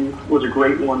 84th win was a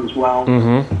great one as well.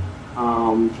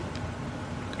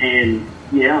 And,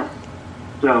 yeah.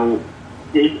 So,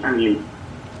 that year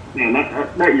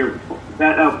was fun.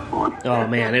 That was fun. Oh,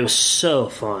 man, it was so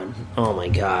fun. Oh, my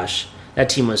gosh. That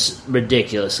team was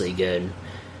ridiculously good.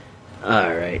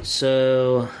 All right,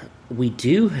 so we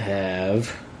do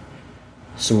have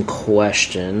some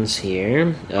questions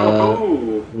here.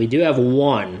 We do have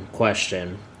one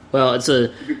question. Well,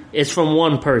 it's from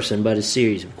one person, but a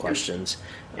series of questions.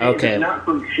 Okay. If it's not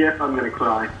from Chip, I'm going to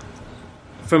cry.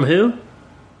 From who?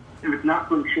 If it's not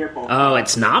from Chip, Oh,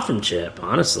 it's not from Chip,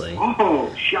 honestly.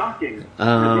 Oh, shocking.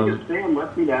 The biggest fan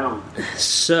let me down.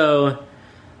 So,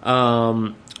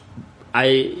 I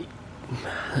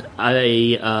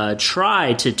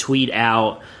try to tweet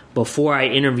out before I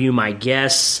interview my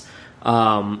guests.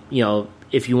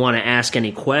 If you want to ask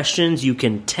any questions, you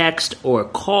can text or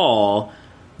call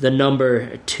the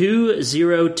number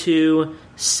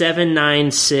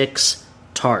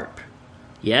 202-796-TARP.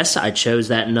 Yes, I chose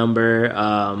that number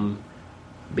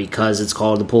because it's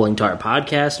called the Pulling Tarp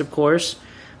Podcast, of course.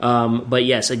 But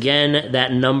yes, again,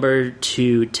 that number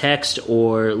to text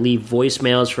or leave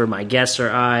voicemails for my guests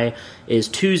or I is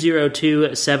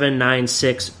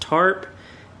 202-796-TARP.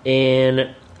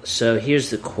 And so here's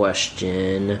the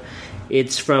question.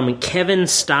 It's from Kevin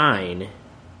Stein.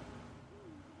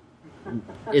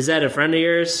 Is that a friend of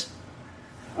yours?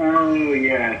 Oh,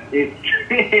 yeah.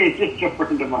 It's just a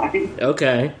friend of mine.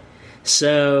 Okay.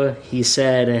 So he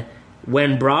said,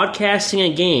 when broadcasting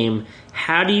a game,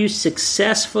 how do you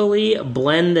successfully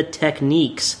blend the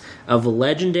techniques of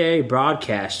legendary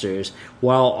broadcasters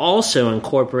while also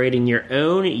incorporating your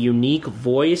own unique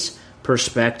voice,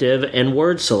 perspective, and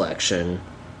word selection?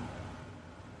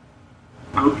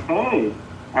 Okay.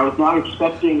 I was not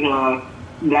expecting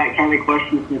that kind of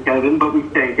question from Kevin, but we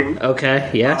thank him.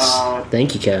 Okay, yes.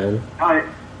 Thank you, Kevin.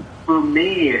 For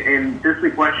me, and this is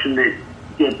a question that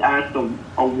gets asked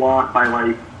a lot by,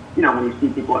 like, you know, when you see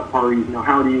people at parties, you know,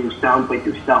 how do you sound like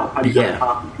yourself? How do you sound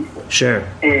talk to people? Sure.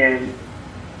 And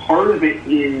part of it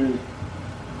is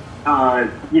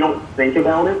you don't think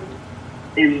about it,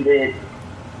 in that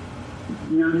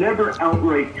you're never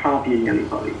outright copying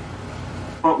anybody.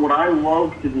 But what I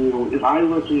love to do is I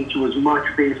listen to as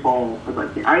much baseball as I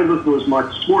can. I listen to as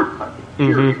much sports as I can.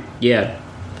 Mm-hmm. Yeah.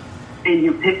 And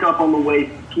you pick up on the way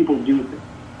people do things.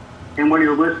 And when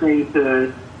you're listening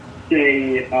to,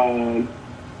 say,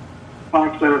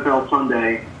 Fox NFL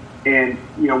Sunday, and,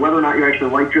 you know, whether or not you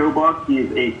actually like Joe Buck, he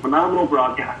is a phenomenal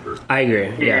broadcaster. I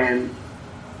agree, yeah. And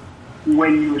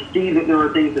when you see that there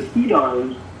are things that he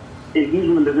does, and he's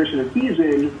in the position that he's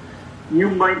in,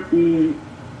 you might be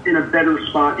in a better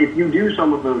spot if you do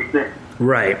some of those things.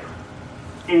 Right.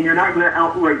 And you're not going to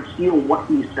outright steal what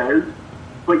he says,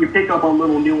 but you pick up on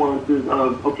little nuances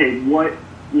of, okay, what,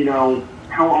 you know,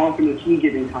 how often is he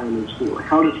getting time in school?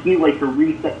 How does he like to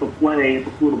reset the play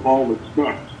before the ball is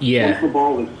snapped? Yeah. Once the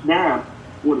ball is snapped,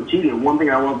 what does he do? One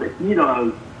thing I love that he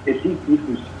does is he keeps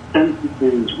his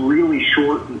sentences really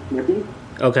short and snippy.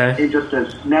 Okay. It just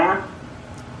says snap,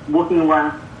 looking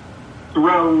left,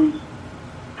 throws,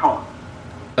 talk.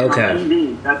 Okay. On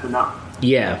TV, that's enough.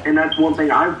 Yeah. And that's one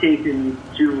thing I've taken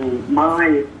to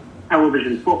my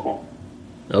television football.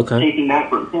 Okay. Taking that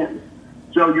from him.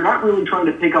 So you're not really trying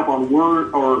to pick up on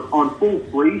word or on full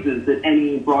phrases that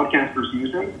any broadcaster's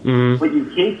using, but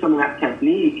you take some of that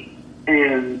technique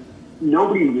and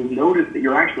nobody will notice that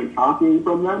you're actually copying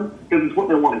from them because it's what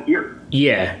they want to hear.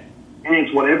 Yeah. And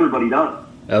it's what everybody does.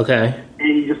 Okay. And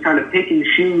you just kind of pick and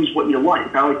choose what you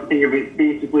like. I like to think of it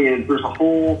basically as there's a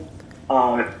whole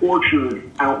orchard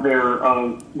out there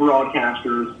of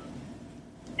broadcasters,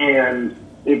 and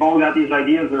they've all got these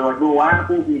ideas. They're like little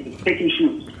apples, and you just pick and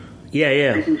choose. Yeah,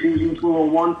 yeah. Pick and choose each little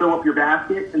one, fill up your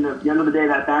basket, and at the end of the day,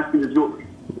 that basket is yours.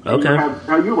 Okay. That's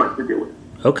how you like to do it.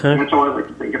 Okay. And that's how I like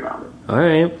to think about it. All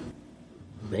right.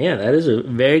 Yeah, that is a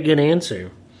very good answer.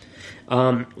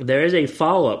 There is a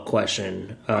follow-up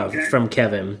question from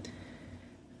Kevin.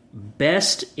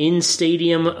 Best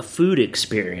in-stadium food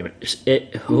experience.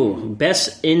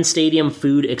 Best in-stadium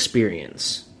food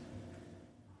experience.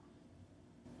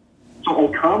 So I'll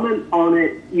comment on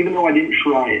it, even though I didn't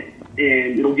try it,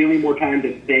 and it'll give me more time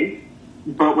to think.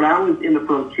 But when I was in the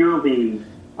Frontier League,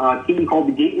 a team called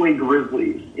the Gateway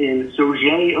Grizzlies in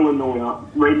Sauget, Illinois,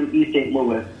 right in East St.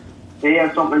 Louis, they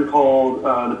have something called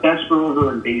the best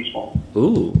burger in baseball.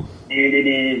 Ooh. And it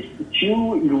is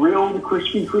 2 grilled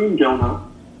Krispy Kreme donuts.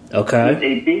 Okay. With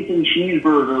a bacon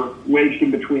cheeseburger wedged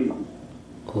in between them.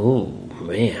 Oh,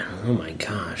 man. Oh, my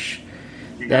gosh.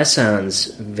 That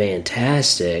sounds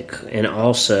fantastic. And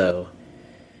also...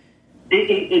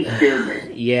 It scared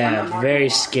me. Yeah, very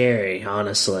scary,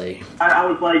 honestly. I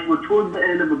was like, we're towards the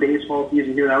end of the baseball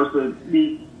season here. That was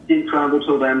we didn't travel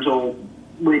till then, till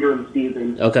later in the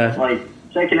season. Okay. Like,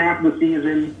 second half of the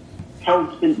season,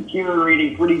 health's been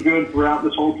deteriorating pretty good throughout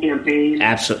this whole campaign.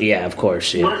 Absolutely, yeah, of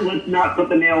course, yeah. Let's not put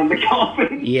the nail in the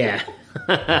coffin. Yeah.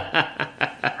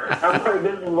 I'm like,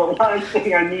 this is the last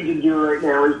thing I need to do right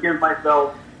now is give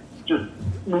myself just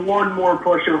one more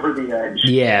push over the edge.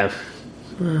 Yeah.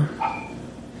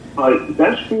 But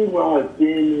best food while I've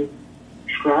been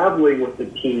traveling with the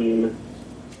team,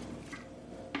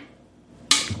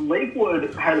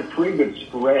 Lakewood had a pretty good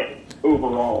spread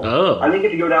overall. Oh. I didn't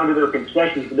get to go down to their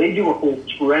concessions, but they do a full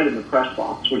spread in the press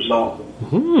box, which is awesome.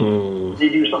 They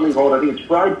do something called, I think it's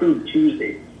Fried Food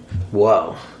Tuesday.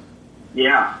 Whoa.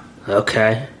 Yeah.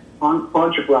 Okay.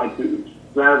 Bunch of fried foods.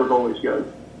 That was always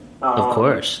good. Of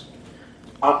course.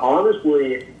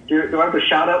 Honestly, do I have to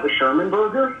shout out the Sherman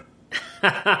Burger?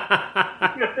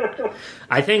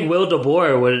 I think Will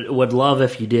DeBoer would love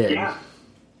if you did. Yeah.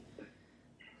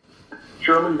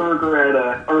 Sherman Burger at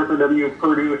Arthur W.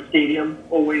 Purdue Stadium,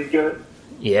 always good.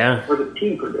 Yeah. Or the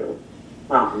T Purdue?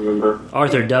 I don't remember.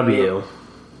 Arthur W.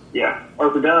 Yeah,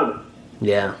 Arthur W.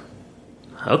 Yeah.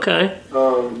 Okay.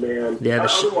 Oh, man. Yeah,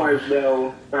 otherwise,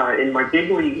 though, in my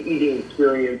big league eating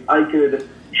experience, I could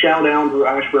chow down to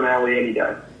Ashburn Alley any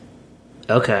day.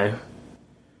 Okay.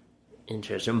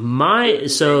 Interesting. Go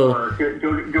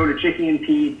to Chicken and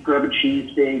Pete's, grab a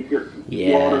cheesesteak,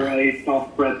 water ice,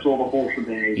 soft pretzel, the whole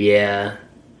shebang. Yeah.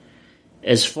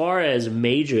 As far as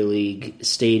major league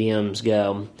stadiums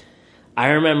go, I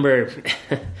remember,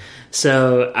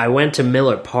 so I went to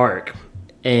Miller Park,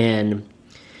 and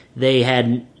they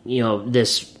had,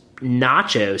 this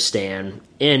nacho stand,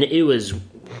 and it was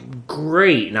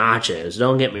great nachos,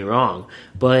 don't get me wrong.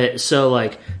 But so,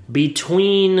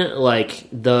 between,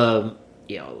 the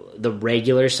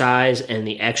regular size and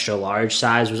the extra large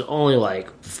size was only,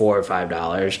 $4 or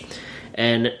 $5.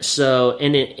 And so,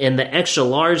 and the extra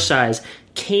large size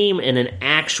came in an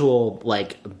actual,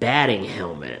 batting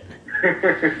helmet.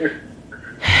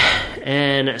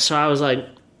 And so I was like,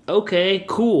 okay,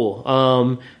 cool.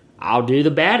 I'll do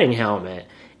the batting helmet.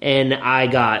 And I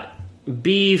got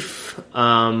beef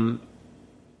and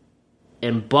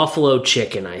buffalo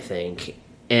chicken, I think.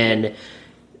 And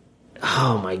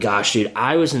oh my gosh, dude,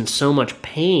 I was in so much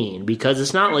pain because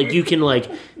it's not like you can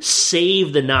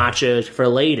save the nachos for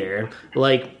later.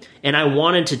 And I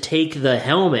wanted to take the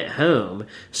helmet home,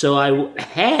 so I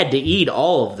had to eat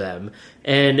all of them.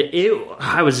 And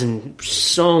I was in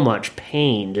so much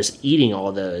pain just eating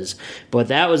all those. But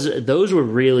those were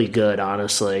really good,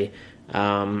 honestly.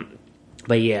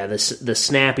 But yeah, the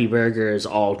Snappy Burger is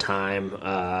all time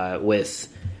with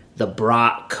the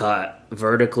brat cut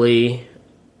vertically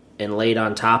and laid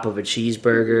on top of a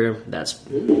cheeseburger. That's.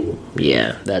 Did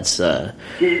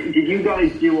you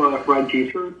guys do fried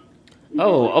cheeseburgers?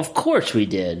 Oh, of course we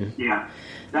did. Yeah,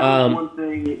 that was one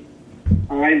thing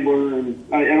I learned.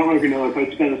 I don't know if you know if I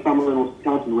spent a summer in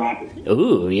Wisconsin Rapids.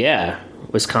 Ooh, yeah,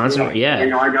 Wisconsin. Yeah.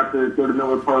 I got to go to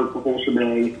Miller Park, the whole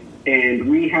shebang, and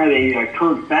we had a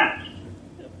curd fest.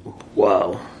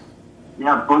 Whoa.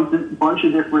 Yeah, bunch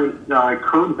of different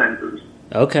curd vendors.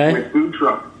 Okay. With food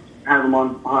trucks. Had them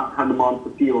on the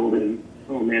field, and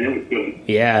oh man, it was good.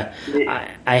 Yeah,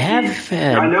 I have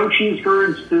had. I know cheese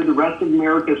curds to the rest of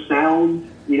America sound,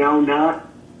 not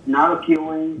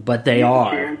appealing, but they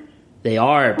are. They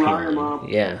are appealing. Up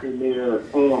yeah.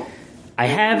 Oh. I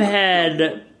have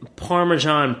had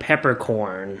Parmesan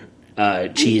peppercorn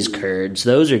cheese curds.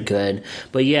 Those are good.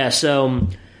 But yeah, so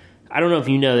I don't know if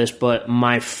you know this, but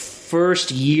my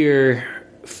first year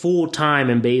full-time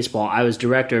in baseball, I was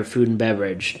director of food and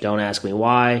beverage. Don't ask me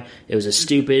why. It was a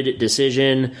stupid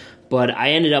decision, but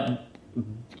I ended up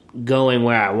going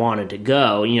where I wanted to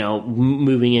go,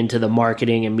 moving into the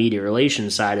marketing and media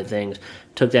relations side of things.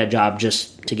 Took that job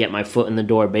just to get my foot in the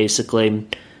door, basically,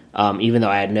 even though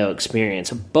I had no experience.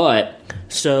 But,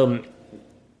 so,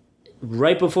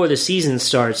 right before the season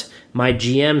starts, my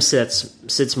GM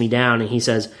sits me down and he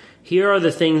says, here are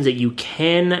the things that you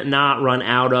cannot run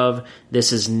out of.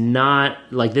 This is not,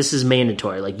 this is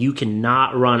mandatory. You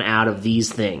cannot run out of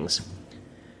these things.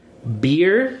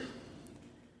 Beer,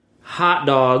 hot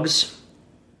dogs,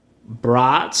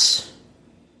 brats,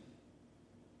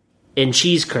 and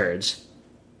cheese curds.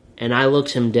 And I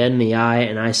looked him dead in the eye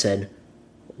and I said,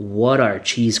 what are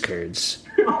cheese curds?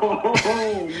 Oh,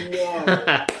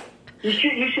 no. He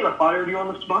should have fired you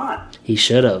on the spot. He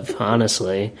should have,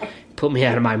 honestly. Put me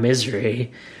out of my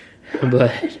misery.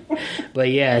 But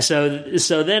yeah, so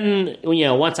then,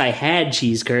 once I had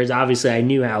cheese curds, obviously I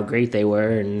knew how great they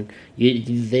were, and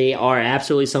they are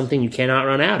absolutely something you cannot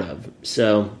run out of.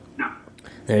 So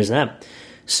there's that.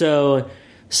 So,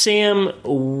 Sam,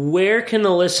 where can the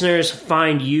listeners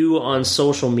find you on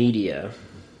social media?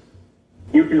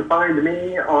 You can find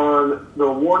me on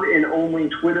the one and only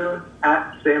Twitter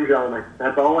at Sam Jellinek.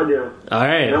 That's all I do. All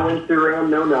right. No Instagram,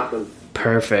 no nothing.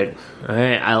 Perfect. All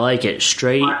right, I like it.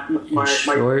 Straight and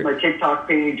short. My TikTok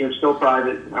page is still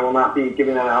private. I will not be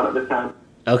giving that out at this time.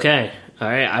 Okay. All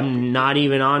right. I'm not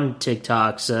even on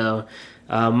TikTok, so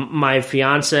my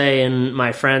fiance and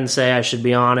my friends say I should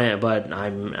be on it, but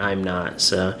I'm not.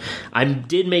 So I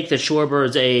did make the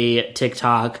Shorebirds a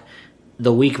TikTok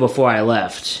the week before I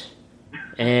left,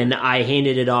 and I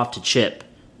handed it off to Chip.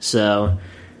 So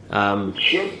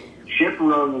Chip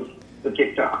runs the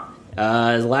TikTok.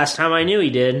 The last time I knew he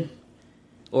did.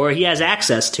 Or he has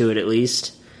access to it, at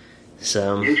least.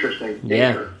 So interesting.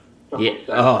 Yeah.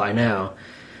 Oh, I know.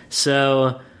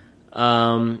 So,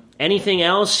 anything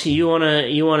else you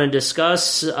wanna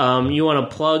discuss? You wanna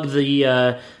plug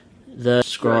the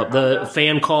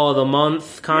fan call of the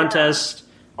month contest?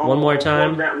 one more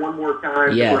time? That one more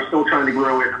time. Yeah. We're still trying to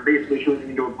grow it. I'm basically turning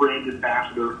into a brand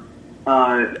ambassador.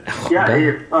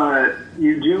 If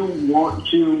you do want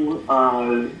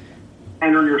to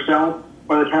enter yourself,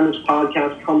 by the time this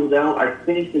podcast comes out, I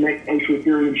think the next entry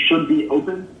period should be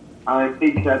open. I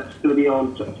think that's going to be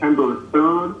on September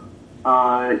 3rd.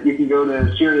 You can go to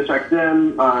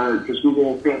SiriusXM, just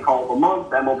Google Fan Call of the Month,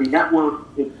 MLB Network.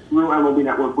 It's through MLB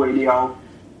Network Radio.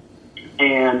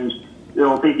 And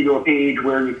it'll take you to a page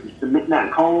where you can submit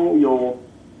that call. You'll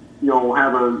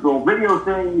have a little video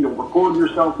thing. You'll record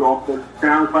yourself. You'll also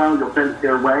SoundCloud. You'll send it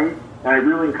their way. And I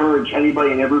really encourage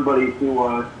anybody and everybody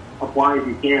to apply if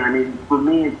you can. I mean, for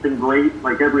me, it's been great.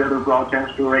 Like every other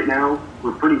broadcaster right now,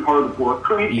 we're pretty hard at work.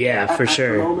 Yeah, for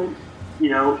sure. At the moment,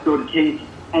 so to take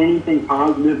anything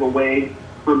positive away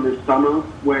from this summer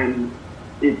when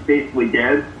it's basically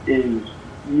dead is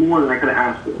more than I could have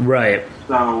asked for. Right.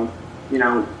 So,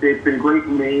 it's been great for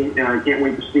me, and I can't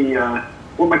wait to see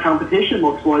what my competition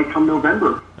looks like come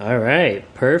November. All right,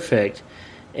 perfect.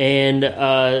 And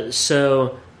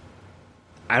so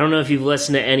I don't know if you've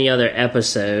listened to any other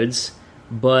episodes,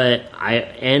 but I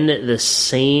end with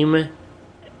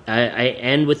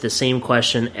the same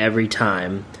question every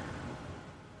time.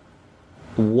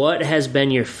 What has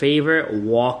been your favorite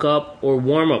walk-up or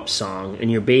warm-up song in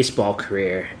your baseball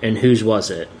career, and whose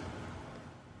was it?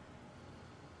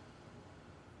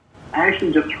 I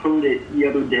actually just heard it the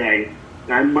other day,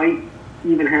 and I might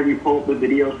even have you pull up the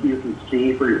video so you can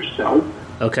see for yourself.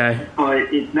 Okay.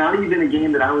 But it's not even a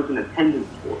game that I was in attendance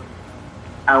for.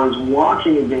 I was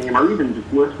watching a game, or even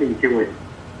just listening to it,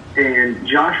 and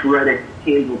Josh Reddick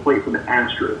came to the plate for the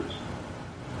Astros.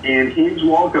 And his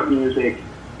walk-up music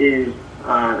is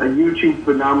a YouTube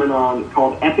phenomenon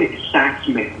called Epic Sax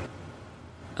Man.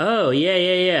 Oh,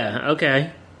 yeah.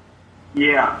 Okay.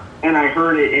 Yeah, and I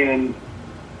heard it, and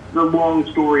the long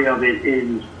story of it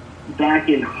is back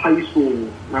in high school,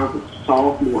 when I was a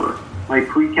sophomore, my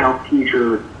pre-calc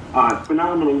teacher,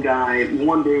 phenomenal guy.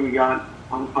 One day we got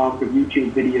on the topic of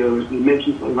YouTube videos, and he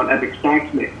mentioned something about Epic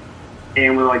Sax Man.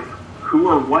 And we're like, who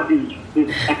or what is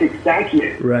this Epic Sax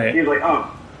Man? Right. He's like,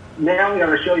 oh, now I'm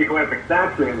going to show you who Epic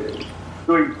Sax Man is.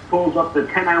 So he pulls up the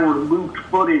 10-hour looped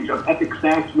footage of Epic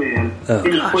Sax Man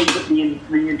and just plays it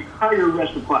the entire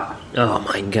rest of class. Oh,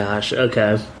 my gosh.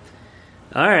 Okay.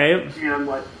 All right. And I'm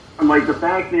like, the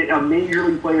fact that a major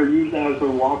league player used that as their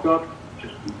walk-up,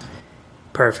 just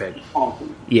perfect.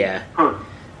 Awesome. Yeah. Perfect.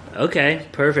 Okay,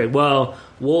 perfect. Well,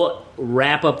 we'll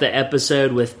wrap up the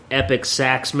episode with Epic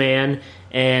Sax Man.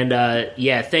 And,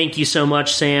 thank you so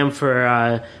much, Sam,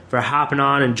 for hopping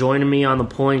on and joining me on the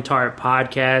Pulling Tart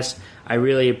podcast. I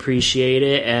really appreciate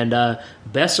it. And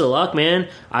best of luck, man.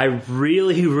 I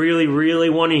really, really, really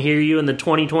want to hear you in the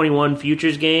 2021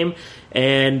 Futures game.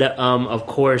 And, of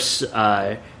course,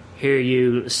 hear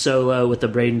you solo with the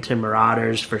Bradenton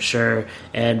Marauders for sure.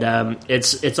 And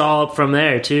it's all up from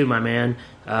there, too, my man.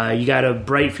 You got a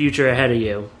bright future ahead of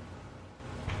you.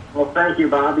 Well, thank you,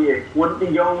 Bobby. It wouldn't be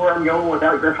going where I'm going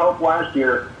without your help last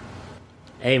year.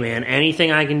 Hey, man,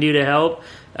 anything I can do to help.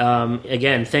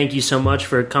 Again, thank you so much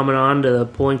for coming on to the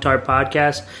Pulling Tart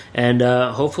podcast, and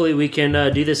hopefully we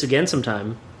can do this again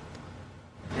sometime.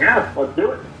 Yeah, let's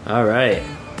do it. All right.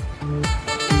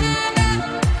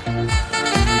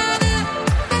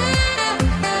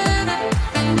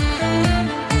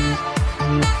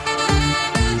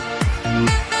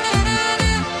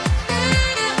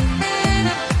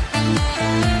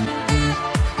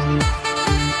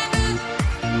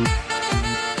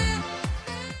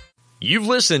 You've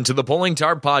listened to the Pulling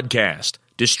Tart Podcast,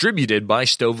 distributed by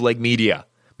Stoveleg Media.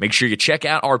 Make sure you check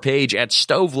out our page at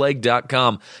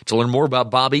stoveleg.com to learn more about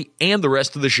Bobby and the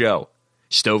rest of the show.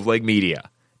 Stoveleg Media,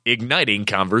 igniting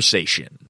conversation.